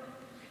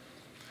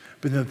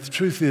 But the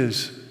truth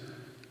is,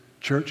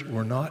 church,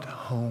 we're not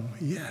home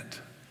yet.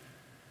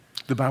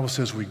 The Bible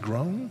says we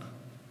groan.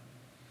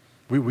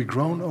 We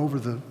groan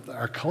over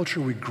our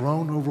culture. We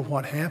groan over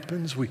what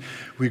happens. We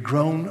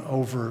groan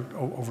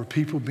over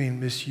people being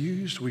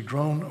misused. We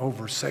groan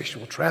over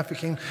sexual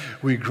trafficking.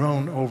 We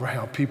groan over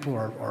how people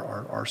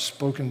are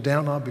spoken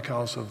down on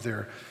because of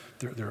their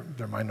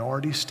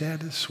minority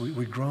status.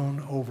 We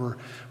groan over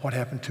what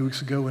happened 2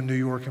 weeks ago in New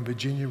York and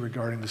Virginia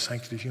regarding the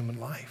sanctity of human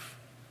life.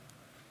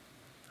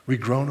 We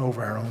groan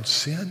over our own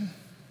sin.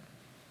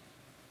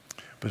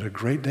 But a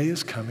great day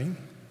is coming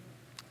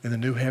in the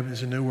new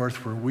heavens and new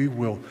earth where we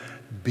will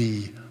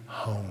be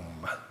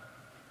home.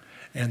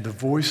 And the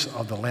voice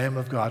of the Lamb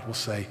of God will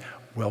say,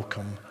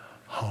 welcome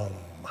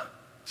home.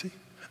 See,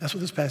 that's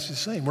what this passage is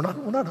saying. We're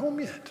not home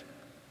yet.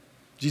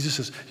 Jesus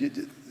says,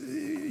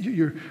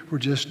 we're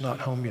just not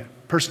home yet.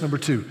 Person number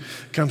 2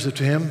 comes up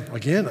to him,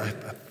 again, I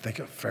think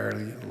a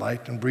fairly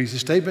light and breezy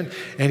statement,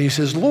 and he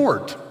says,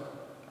 Lord,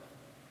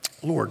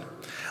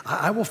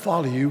 I will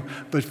follow you,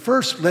 but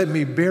first let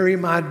me bury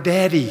my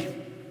daddy.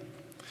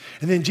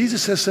 And then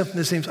Jesus says something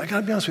that seems, I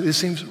got to be honest with you, this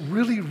seems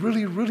really,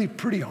 really, really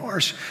pretty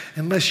harsh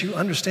unless you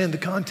understand the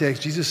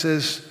context. Jesus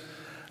says,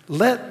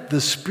 let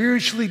the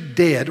spiritually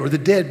dead or the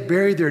dead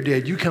bury their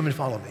dead. You come and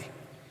follow me.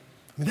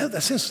 I mean,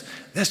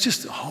 that's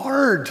just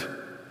hard.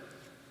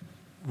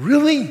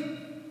 Really?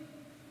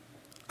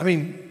 I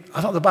mean, I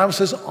thought the Bible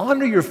says,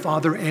 honor your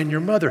father and your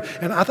mother.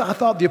 And I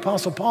thought the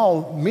Apostle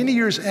Paul, many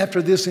years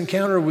after this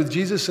encounter with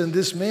Jesus and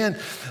this man,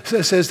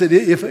 says that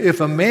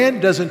if a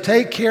man doesn't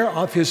take care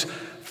of his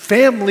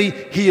family,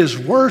 he is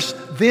worse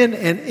than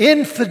an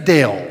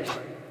infidel.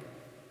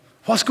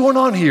 What's going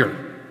on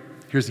here?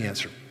 Here's the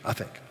answer, I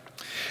think.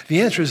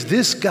 The answer is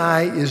this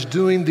guy is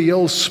doing the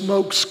old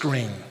smoke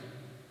screen.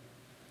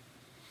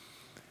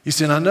 He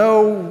said, I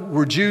know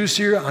we're Jews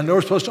here. I know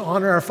we're supposed to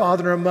honor our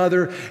father and our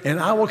mother, and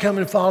I will come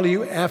and follow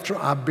you after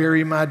I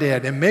bury my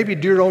dad. And maybe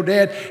dear old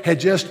dad had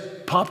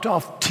just popped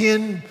off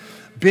 10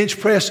 bench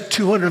press,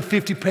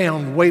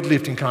 250-pound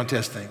weightlifting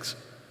contest things.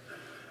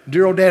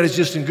 Dear old dad is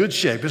just in good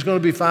shape. It's going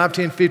to be 5,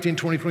 10, 15,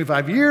 20,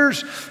 25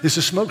 years. It's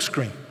a smoke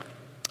screen.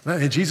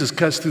 And Jesus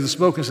cuts through the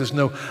smoke and says,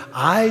 no,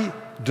 I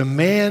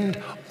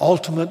demand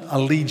ultimate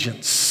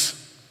allegiance.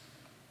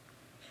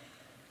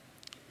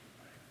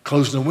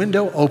 Closing the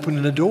window,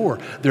 opening the door.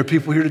 There are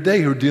people here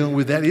today who are dealing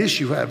with that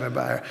issue.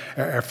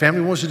 Our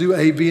family wants to do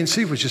A, B, and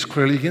C, which is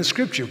clearly against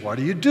Scripture. What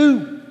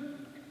do?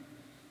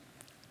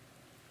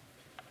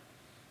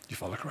 You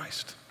follow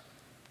Christ.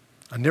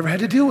 I never had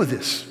to deal with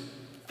this,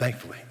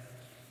 thankfully.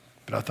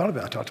 But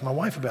I talked to my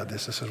wife about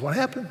this. I said, what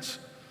happens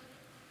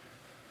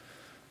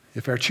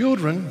if our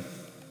children,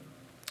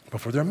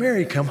 before they're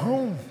married, come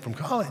home from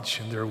college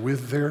and they're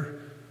with their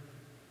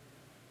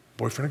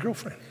boyfriend or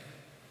girlfriend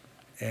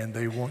and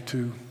they want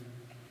to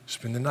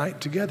spend the night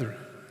together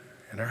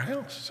in our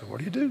house? So what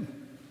do?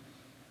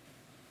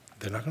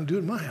 They're not going to do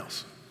it in my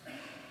house.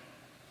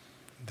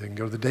 They can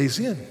go to the Days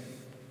Inn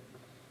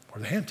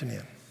or the Hampton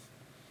Inn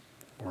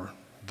or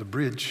the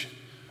Bridge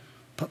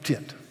Pup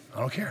Tent. I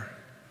don't care.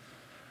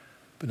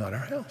 But not our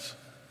house.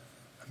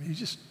 I mean,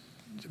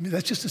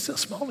 that's just a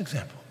small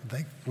example. I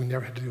think we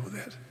never had to deal with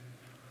that.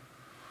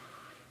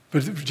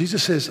 But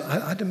Jesus says,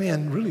 I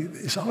demand, really,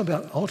 it's all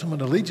about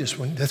ultimate allegiance.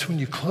 That's when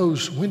you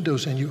close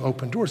windows and you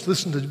open doors.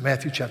 Listen to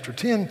Matthew chapter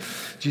 10.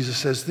 Jesus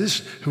says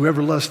this,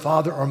 whoever loves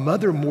father or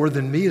mother more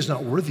than me is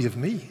not worthy of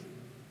me.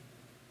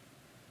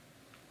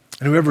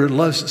 And whoever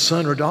loves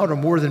son or daughter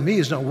more than me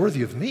is not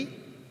worthy of me.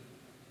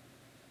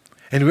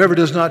 And whoever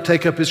does not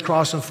take up his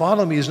cross and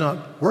follow me is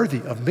not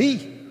worthy of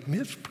me. I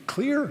mean, it's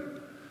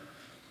clear.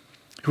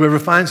 Whoever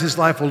finds his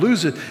life will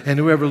lose it, and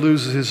whoever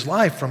loses his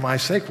life for my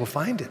sake will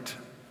find it.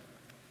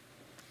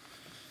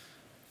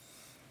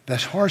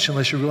 That's harsh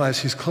unless you realize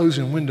he's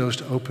closing windows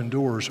to open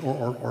doors.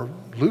 Or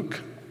Luke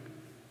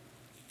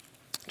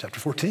chapter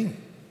 14,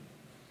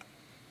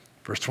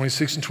 verse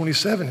 26 and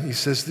 27, he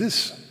says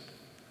this.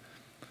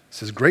 It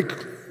says, great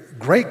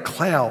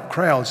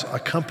crowds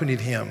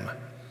accompanied him.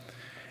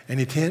 And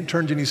he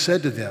turned and he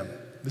said to them,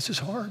 this is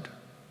hard.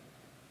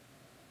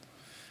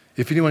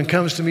 If anyone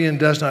comes to me and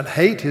does not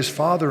hate his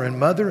father and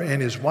mother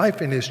and his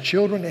wife and his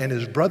children and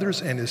his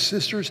brothers and his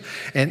sisters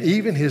and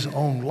even his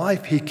own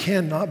life, he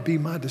cannot be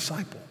my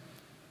disciple.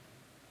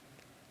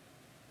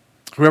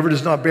 Whoever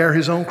does not bear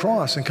his own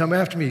cross and come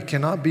after me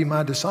cannot be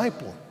my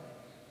disciple.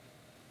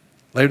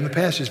 Later in the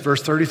passage,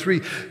 verse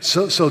 33,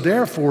 so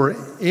therefore,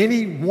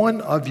 any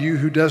one of you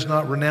who does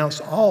not renounce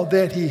all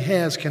that he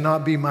has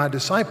cannot be my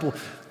disciple.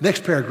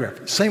 Next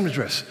paragraph, same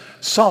address.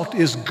 Salt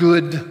is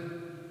good,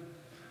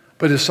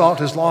 but if salt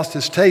has lost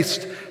its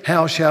taste,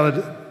 how shall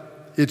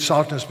its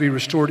saltiness be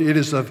restored? It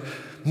is of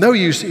no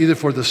use either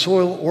for the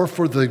soil or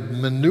for the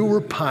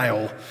manure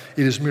pile.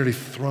 It is merely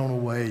thrown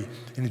away.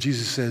 And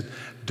Jesus said,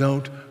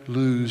 don't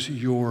lose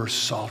your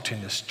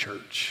saltiness,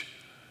 church,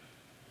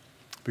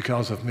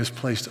 because of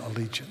misplaced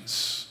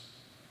allegiance,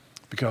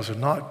 because of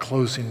not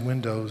closing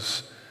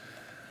windows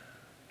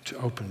to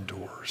open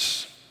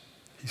doors.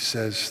 He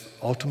says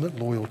ultimate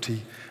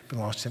loyalty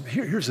belongs to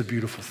him. Here's a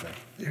beautiful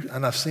thing,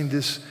 and I've seen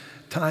this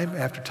time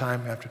after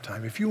time after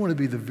time. If you want to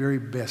be the very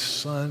best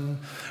son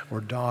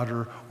or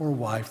daughter or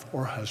wife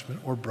or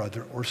husband or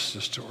brother or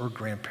sister or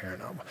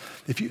grandparent,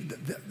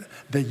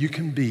 that you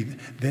can be,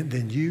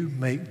 then you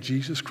make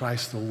Jesus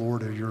Christ the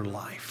Lord of your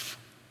life.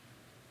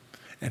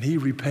 And he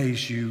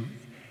repays you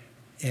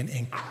in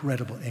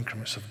incredible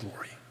increments of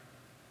glory.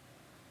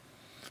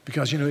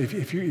 Because,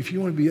 if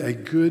you want to be a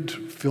good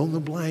fill in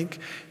the blank,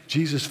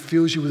 Jesus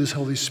fills you with his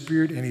Holy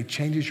Spirit and he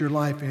changes your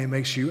life and he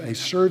makes you a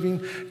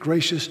serving,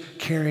 gracious,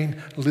 caring,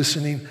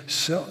 listening.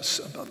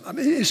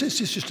 It's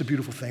just a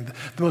beautiful thing.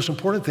 The most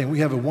important thing, we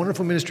have a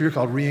wonderful ministry here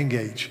called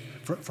Re-Engage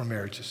for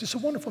marriages. It's a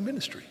wonderful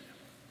ministry.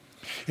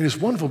 And it's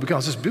wonderful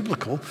because it's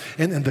biblical.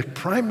 And the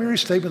primary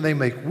statement they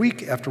make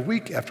week after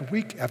week after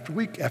week after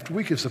week after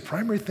week is the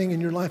primary thing in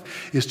your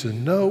life is to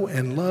know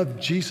and love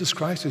Jesus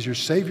Christ as your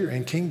Savior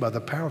and King by the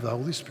power of the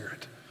Holy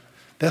Spirit.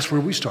 That's where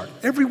we start.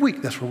 Every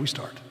week, that's where we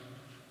start.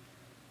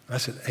 And I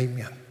said,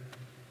 amen.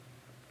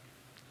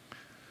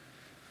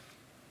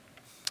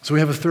 So we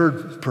have a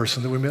third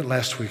person that we met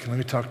last week. And let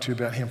me talk to you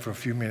about him for a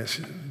few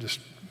minutes, just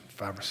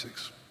 5 or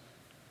 6.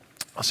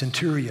 A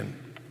centurion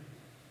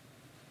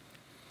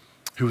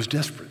who was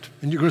desperate.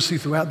 And you're going to see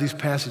throughout these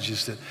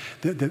passages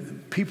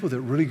that people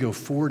that really go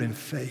forward in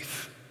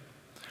faith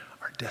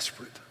are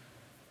desperate.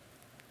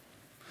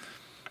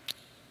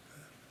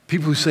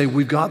 People who say,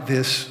 we've got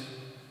this,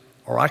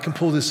 or I can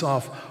pull this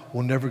off,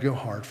 will never go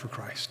hard for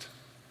Christ.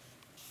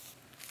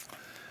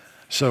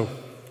 So,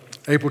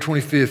 April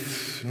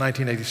 25th,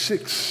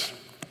 1986,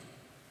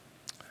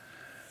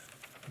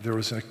 there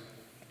was a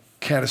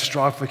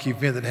catastrophic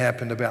event that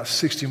happened about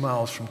 60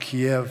 miles from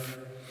Kiev,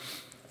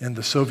 in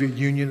the Soviet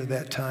Union at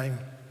that time.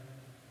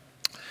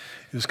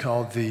 It was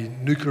called the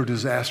nuclear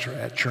disaster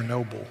at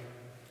Chernobyl.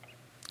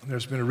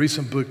 There's been a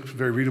recent book,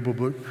 very readable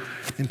book,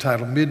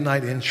 entitled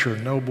Midnight in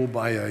Chernobyl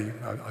by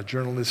a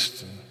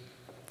journalist. And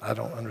I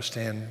don't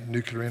understand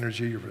nuclear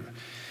energy,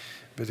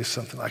 but it's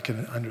something I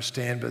can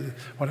understand.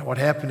 But what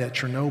happened at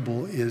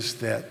Chernobyl is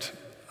that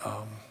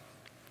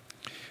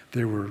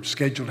they were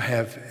scheduled to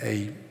have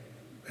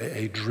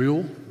a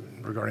drill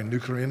regarding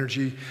nuclear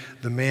energy.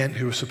 The man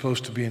who was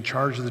supposed to be in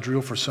charge of the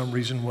drill for some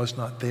reason was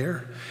not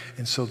there.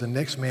 And so the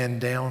next man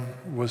down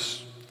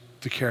was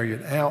to carry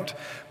it out,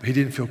 but he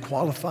didn't feel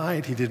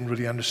qualified. He didn't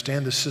really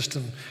understand the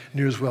system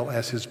near as well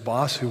as his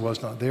boss, who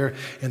was not there.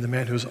 And the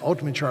man who was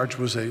ultimately in charge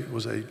was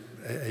a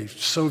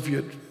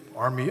Soviet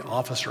army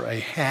officer,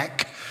 a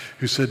hack,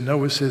 who said,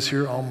 no, it says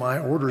here on my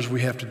orders we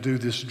have to do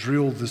this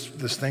drill,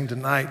 this thing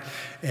tonight,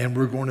 and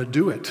we're going to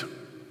do it.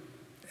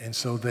 And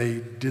so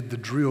they did the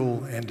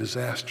drill and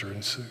disaster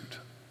ensued.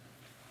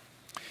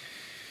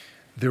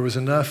 There was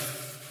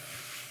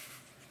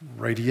enough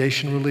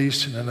radiation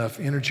released and enough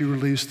energy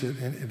released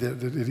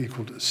that it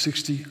equaled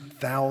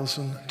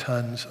 60,000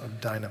 tons of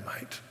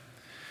dynamite.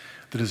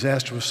 The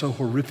disaster was so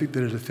horrific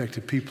that it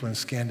affected people in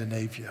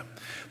Scandinavia.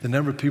 The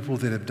number of people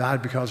that have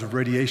died because of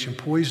radiation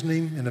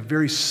poisoning in a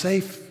very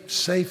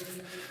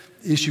safe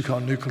issue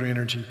called nuclear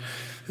energy,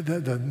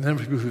 the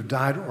number of people who have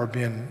died or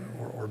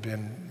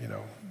been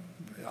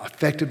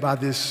affected by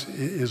this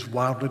is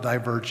wildly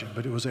divergent,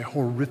 but it was a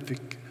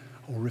horrific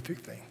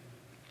thing.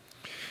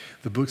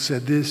 The book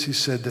said this. He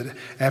said that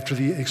after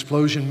the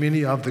explosion,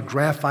 many of the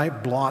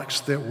graphite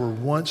blocks that were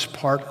once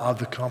part of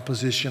the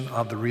composition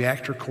of the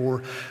reactor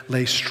core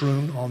lay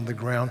strewn on the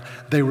ground.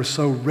 They were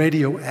so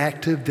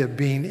radioactive that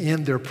being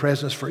in their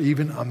presence for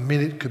even a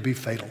minute could be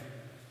fatal.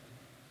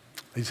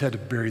 They just had to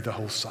bury the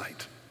whole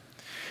site.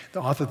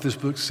 The author of this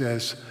book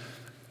says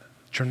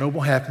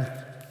Chernobyl happened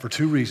for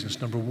 2 reasons.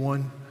 Number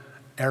 1,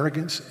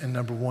 arrogance, and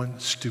number 1,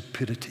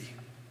 stupidity.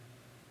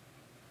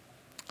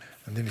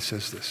 And then he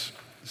says this.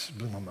 This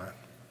blew my mind.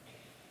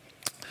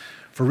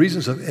 For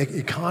reasons of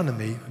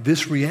economy,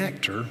 this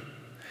reactor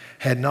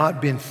had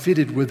not been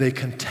fitted with a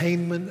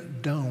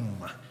containment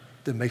dome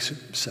that makes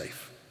it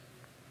safe.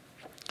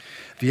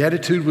 The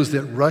attitude was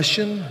that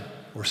Russian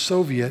or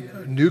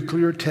Soviet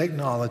nuclear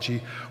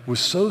technology was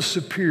so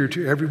superior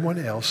to everyone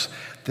else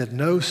that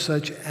no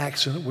such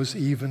accident was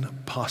even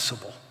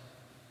possible.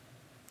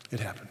 It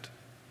happened.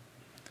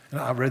 And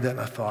I read that and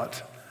I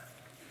thought,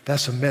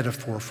 that's a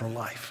metaphor for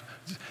life.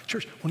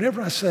 Church,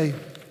 whenever I say,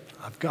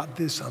 I've got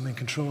this, I'm in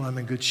control, I'm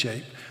in good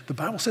shape, the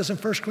Bible says in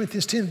 1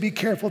 Corinthians 10, be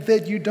careful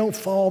that you don't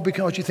fall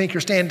because you think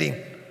you're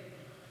standing.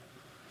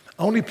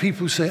 Only people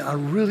who say, I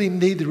really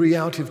need the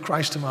reality of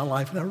Christ in my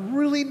life, and I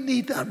really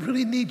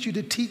need you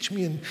to teach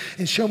me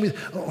and show me.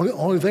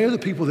 Only they are the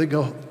people that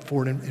go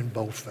forward in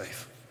bold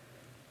faith.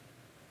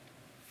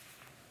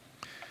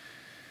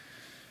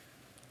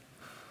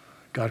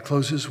 God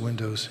closes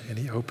windows and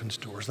he opens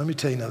doors. Let me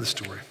tell you another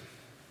story.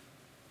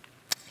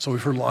 So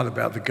we've heard a lot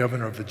about the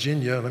governor of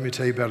Virginia. Let me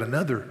tell you about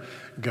another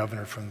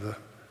governor from the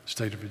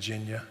state of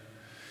Virginia.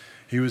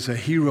 He was a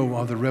hero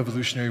of the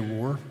Revolutionary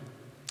War.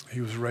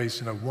 He was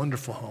raised in a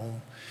wonderful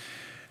home.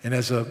 And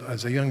as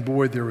a young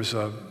boy, there was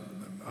a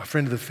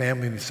friend of the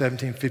family in the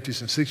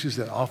 1750s and 60s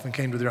that often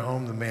came to their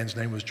home. The man's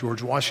name was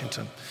George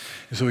Washington.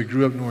 And so he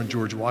grew up knowing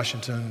George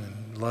Washington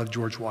and loved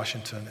George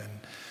Washington. And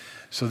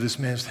so this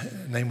man's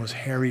name was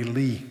Harry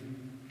Lee.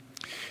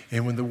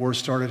 And when the war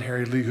started,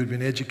 Harry Lee, who'd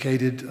been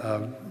educated,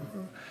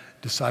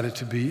 decided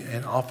to be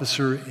an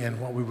officer in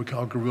what we would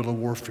call guerrilla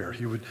warfare.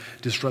 He would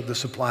disrupt the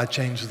supply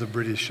chains of the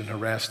British and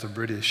harass the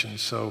British. And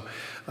so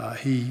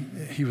he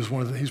was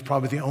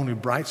probably the only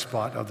bright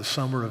spot of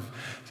the winter of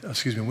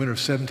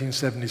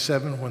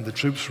 1777 when the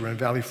troops were in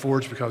Valley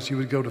Forge, because he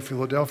would go to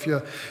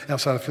Philadelphia,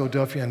 outside of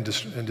Philadelphia, and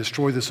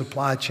destroy the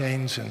supply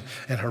chains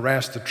and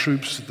harass the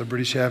troops that the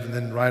British have, and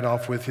then ride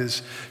off with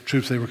his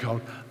troops. They were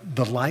called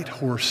the Light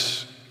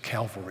Horse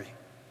Cavalry.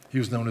 He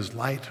was known as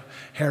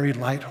Harry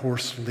Light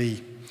Horse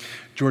Lee.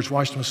 George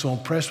Washington was so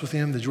impressed with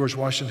him that George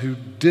Washington, who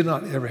did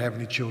not ever have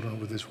any children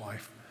with his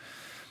wife,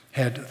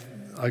 had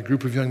a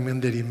group of young men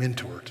that he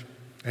mentored.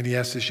 And he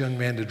asked this young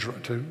man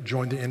to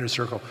join the inner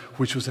circle,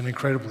 which was an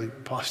incredibly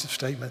positive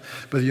statement.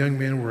 But the young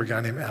men were a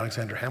guy named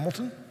Alexander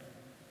Hamilton,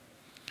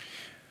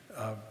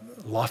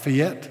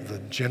 Lafayette, the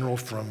general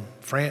from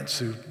France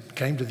who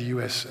came to the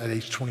U.S. at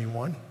age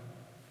 21,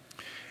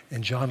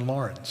 and John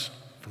Lawrence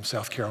from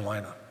South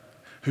Carolina,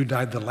 who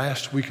died the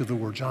last week of the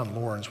war. John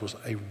Lawrence was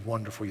a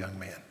wonderful young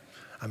man.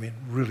 I mean,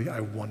 really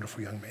a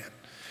wonderful young man.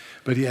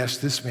 But he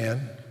asked this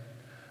man,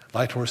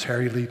 Light Horse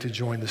Harry Lee, to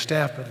join the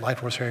staff. But Light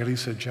Horse Harry Lee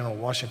said, General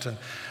Washington,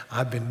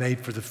 I've been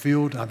made for the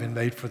field. I've been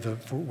made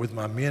with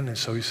my men. And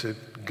so he said,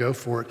 go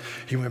for it.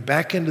 He went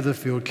back into the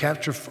field,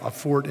 captured a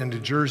fort in New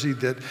Jersey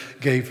that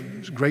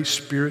gave great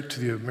spirit to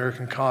the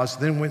American cause,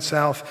 then went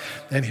south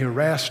and he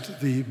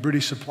harassed the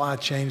British supply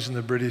chains and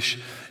the British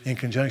in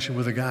conjunction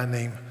with a guy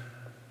named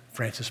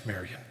Francis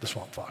Marion, the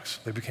Swamp Fox.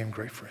 They became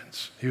great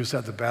friends. He was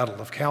at the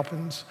Battle of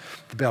Cowpens,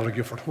 the Battle of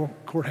Guilford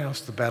Courthouse,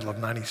 the Battle of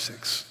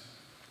 96.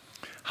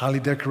 Highly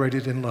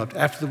decorated and loved.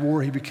 After the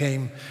war, he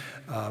became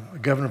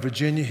governor of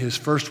Virginia. His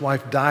first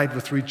wife died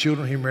with 3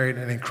 children. He married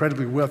an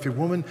incredibly wealthy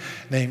woman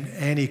named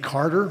Annie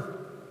Carter.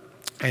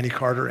 Annie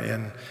Carter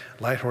and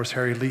Light Horse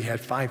Harry Lee had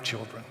 5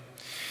 children.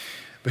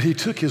 But he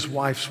took his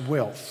wife's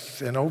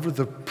wealth, and over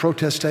the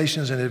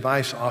protestations and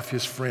advice of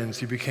his friends,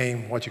 he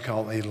became what you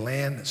call a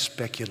land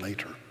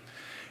speculator.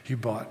 He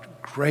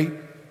bought great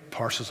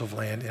parcels of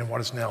land in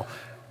what is now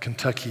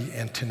Kentucky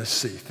and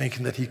Tennessee,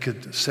 thinking that he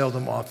could sell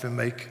them off and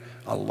make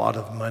a lot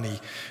of money.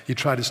 He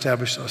tried to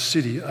establish a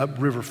city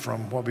upriver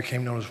from what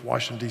became known as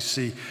Washington,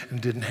 D.C., and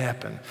it didn't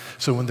happen.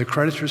 So when the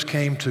creditors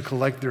came to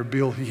collect their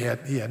bill, he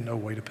had no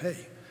way to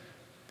pay.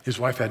 His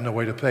wife had no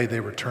way to pay. They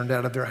were turned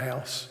out of their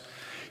house.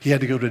 He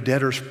had to go to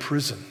debtor's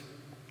prison.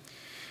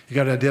 He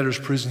got out of debtor's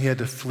prison. He had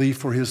to flee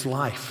for his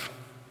life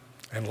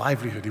and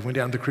livelihood. He went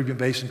down to the Caribbean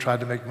basin,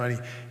 tried to make money.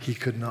 He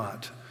could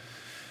not.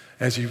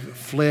 As he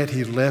fled,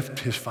 he left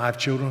his 5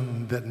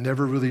 children that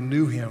never really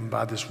knew him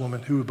by this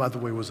woman who, by the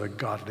way, was a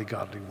godly,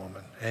 godly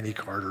woman, Annie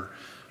Carter.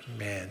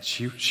 Man,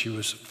 she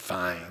was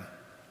fine.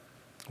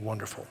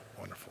 Wonderful,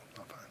 wonderful.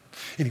 Not fine.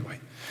 Anyway,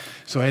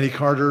 so Annie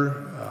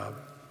Carter,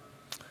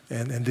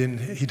 and then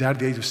he died at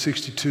the age of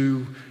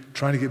 62,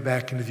 trying to get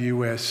back into the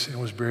U.S.,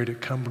 and was buried at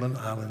Cumberland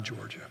Island,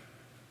 Georgia.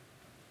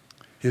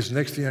 His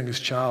next to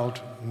youngest child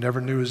never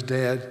knew his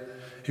dad.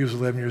 He was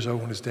 11 years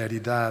old when his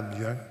daddy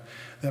died.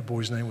 That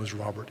boy's name was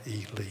Robert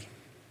E. Lee.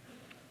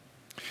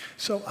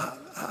 So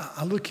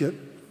I look at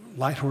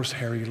Light Horse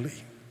Harry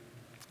Lee.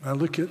 I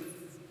look at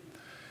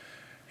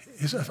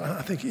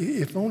I think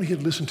if only he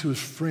had listened to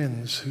his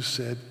friends who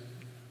said,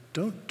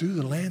 don't do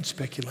the land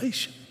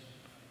speculation.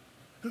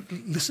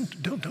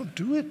 Don't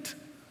do it.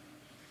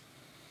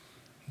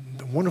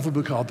 The wonderful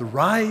book called The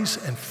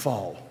Rise and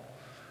Fall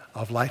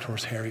of Light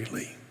Horse Harry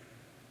Lee.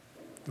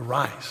 The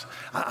rise.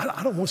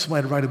 I don't want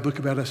somebody to write a book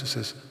about us that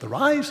says the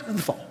rise and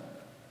the fall.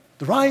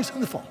 The rise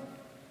and the fall.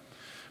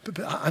 But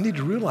I need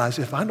to realize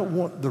if I don't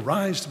want the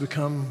rise to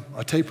become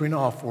a tapering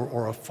off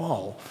or a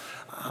fall,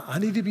 I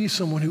need to be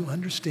someone who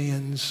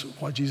understands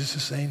what Jesus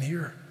is saying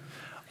here.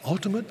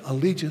 Ultimate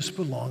allegiance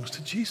belongs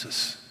to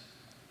Jesus.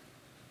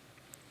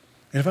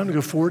 And if I'm going to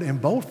go forward in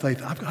bold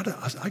faith, I've got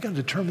to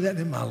determine that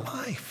in my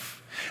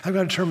life. I've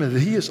got to determine that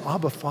he is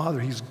Abba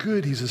Father. He's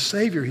good. He's a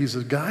Savior. He's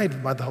a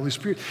guide by the Holy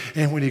Spirit.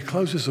 And when he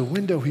closes a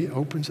window, he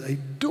opens a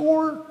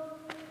door.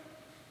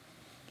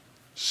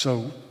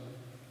 So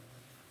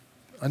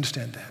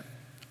Understand that.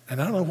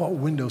 And I don't know what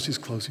windows he's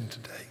closing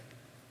today.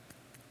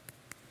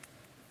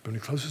 But when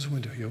he closes a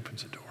window, he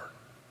opens a door.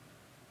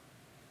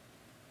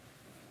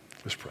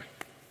 Let's pray.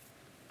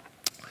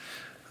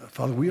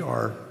 Father, we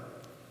are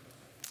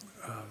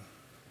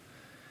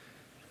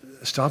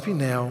stopping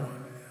now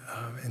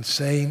and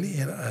saying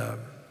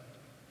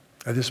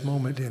at this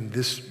moment on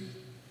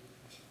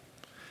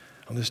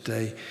this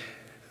day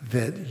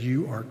that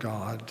you are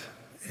God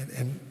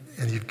and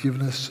you've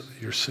given us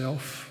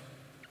yourself.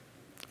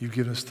 You've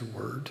given us the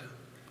word.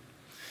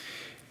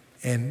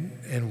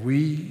 And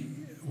we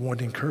want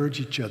to encourage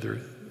each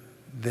other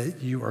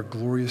that you are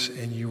glorious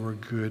and you are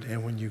good.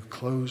 And when you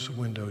close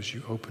windows,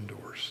 you open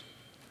doors.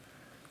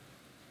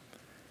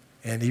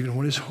 And even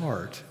when it's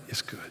hard,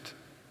 it's good.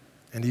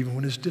 And even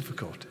when it's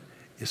difficult,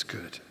 it's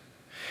good.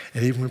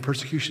 And even when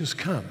persecutions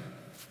come,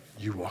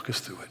 you walk us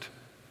through it.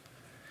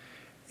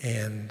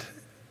 And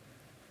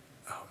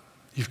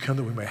you've come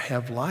that we may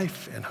have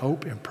life and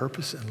hope and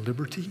purpose and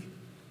liberty.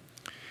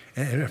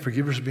 And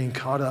forgive us for being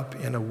caught up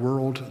in a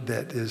world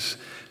that is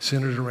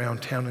centered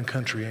around town and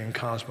country and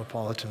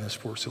cosmopolitan and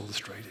Sports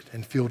Illustrated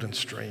and Field and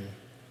Stream.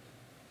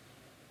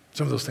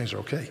 Some of those things are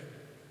okay.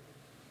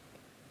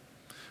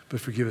 But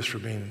forgive us for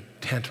being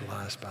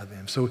tantalized by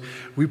them. So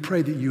we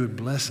pray that you would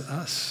bless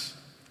us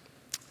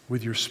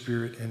with your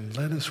Spirit and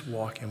let us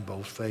walk in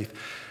bold faith.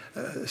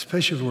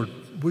 Especially, Lord,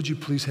 would you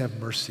please have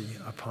mercy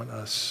upon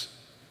us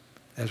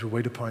as we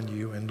wait upon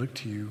you and look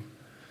to you.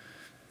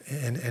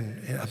 And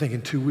I think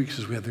in 2 weeks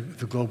as we have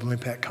the Global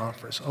Impact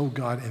Conference, oh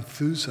God,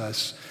 enthuse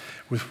us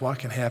with what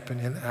can happen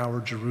in our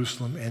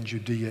Jerusalem and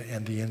Judea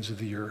and the ends of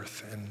the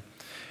earth.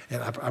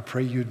 And I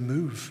pray you'd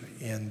move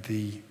in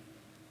the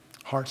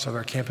hearts of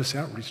our campus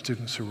outreach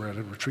students who were at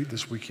a retreat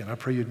this weekend. I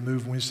pray you'd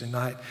move Wednesday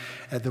night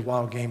at the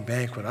Wild Game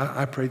Banquet.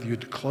 I pray that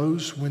you'd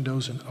close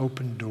windows and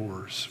open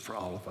doors for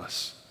all of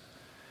us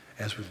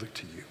as we look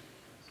to you.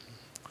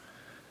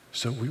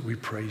 So we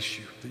praise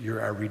you that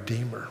you're our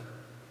Redeemer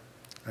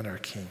and our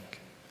King.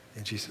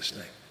 In Jesus'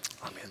 name,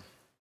 amen.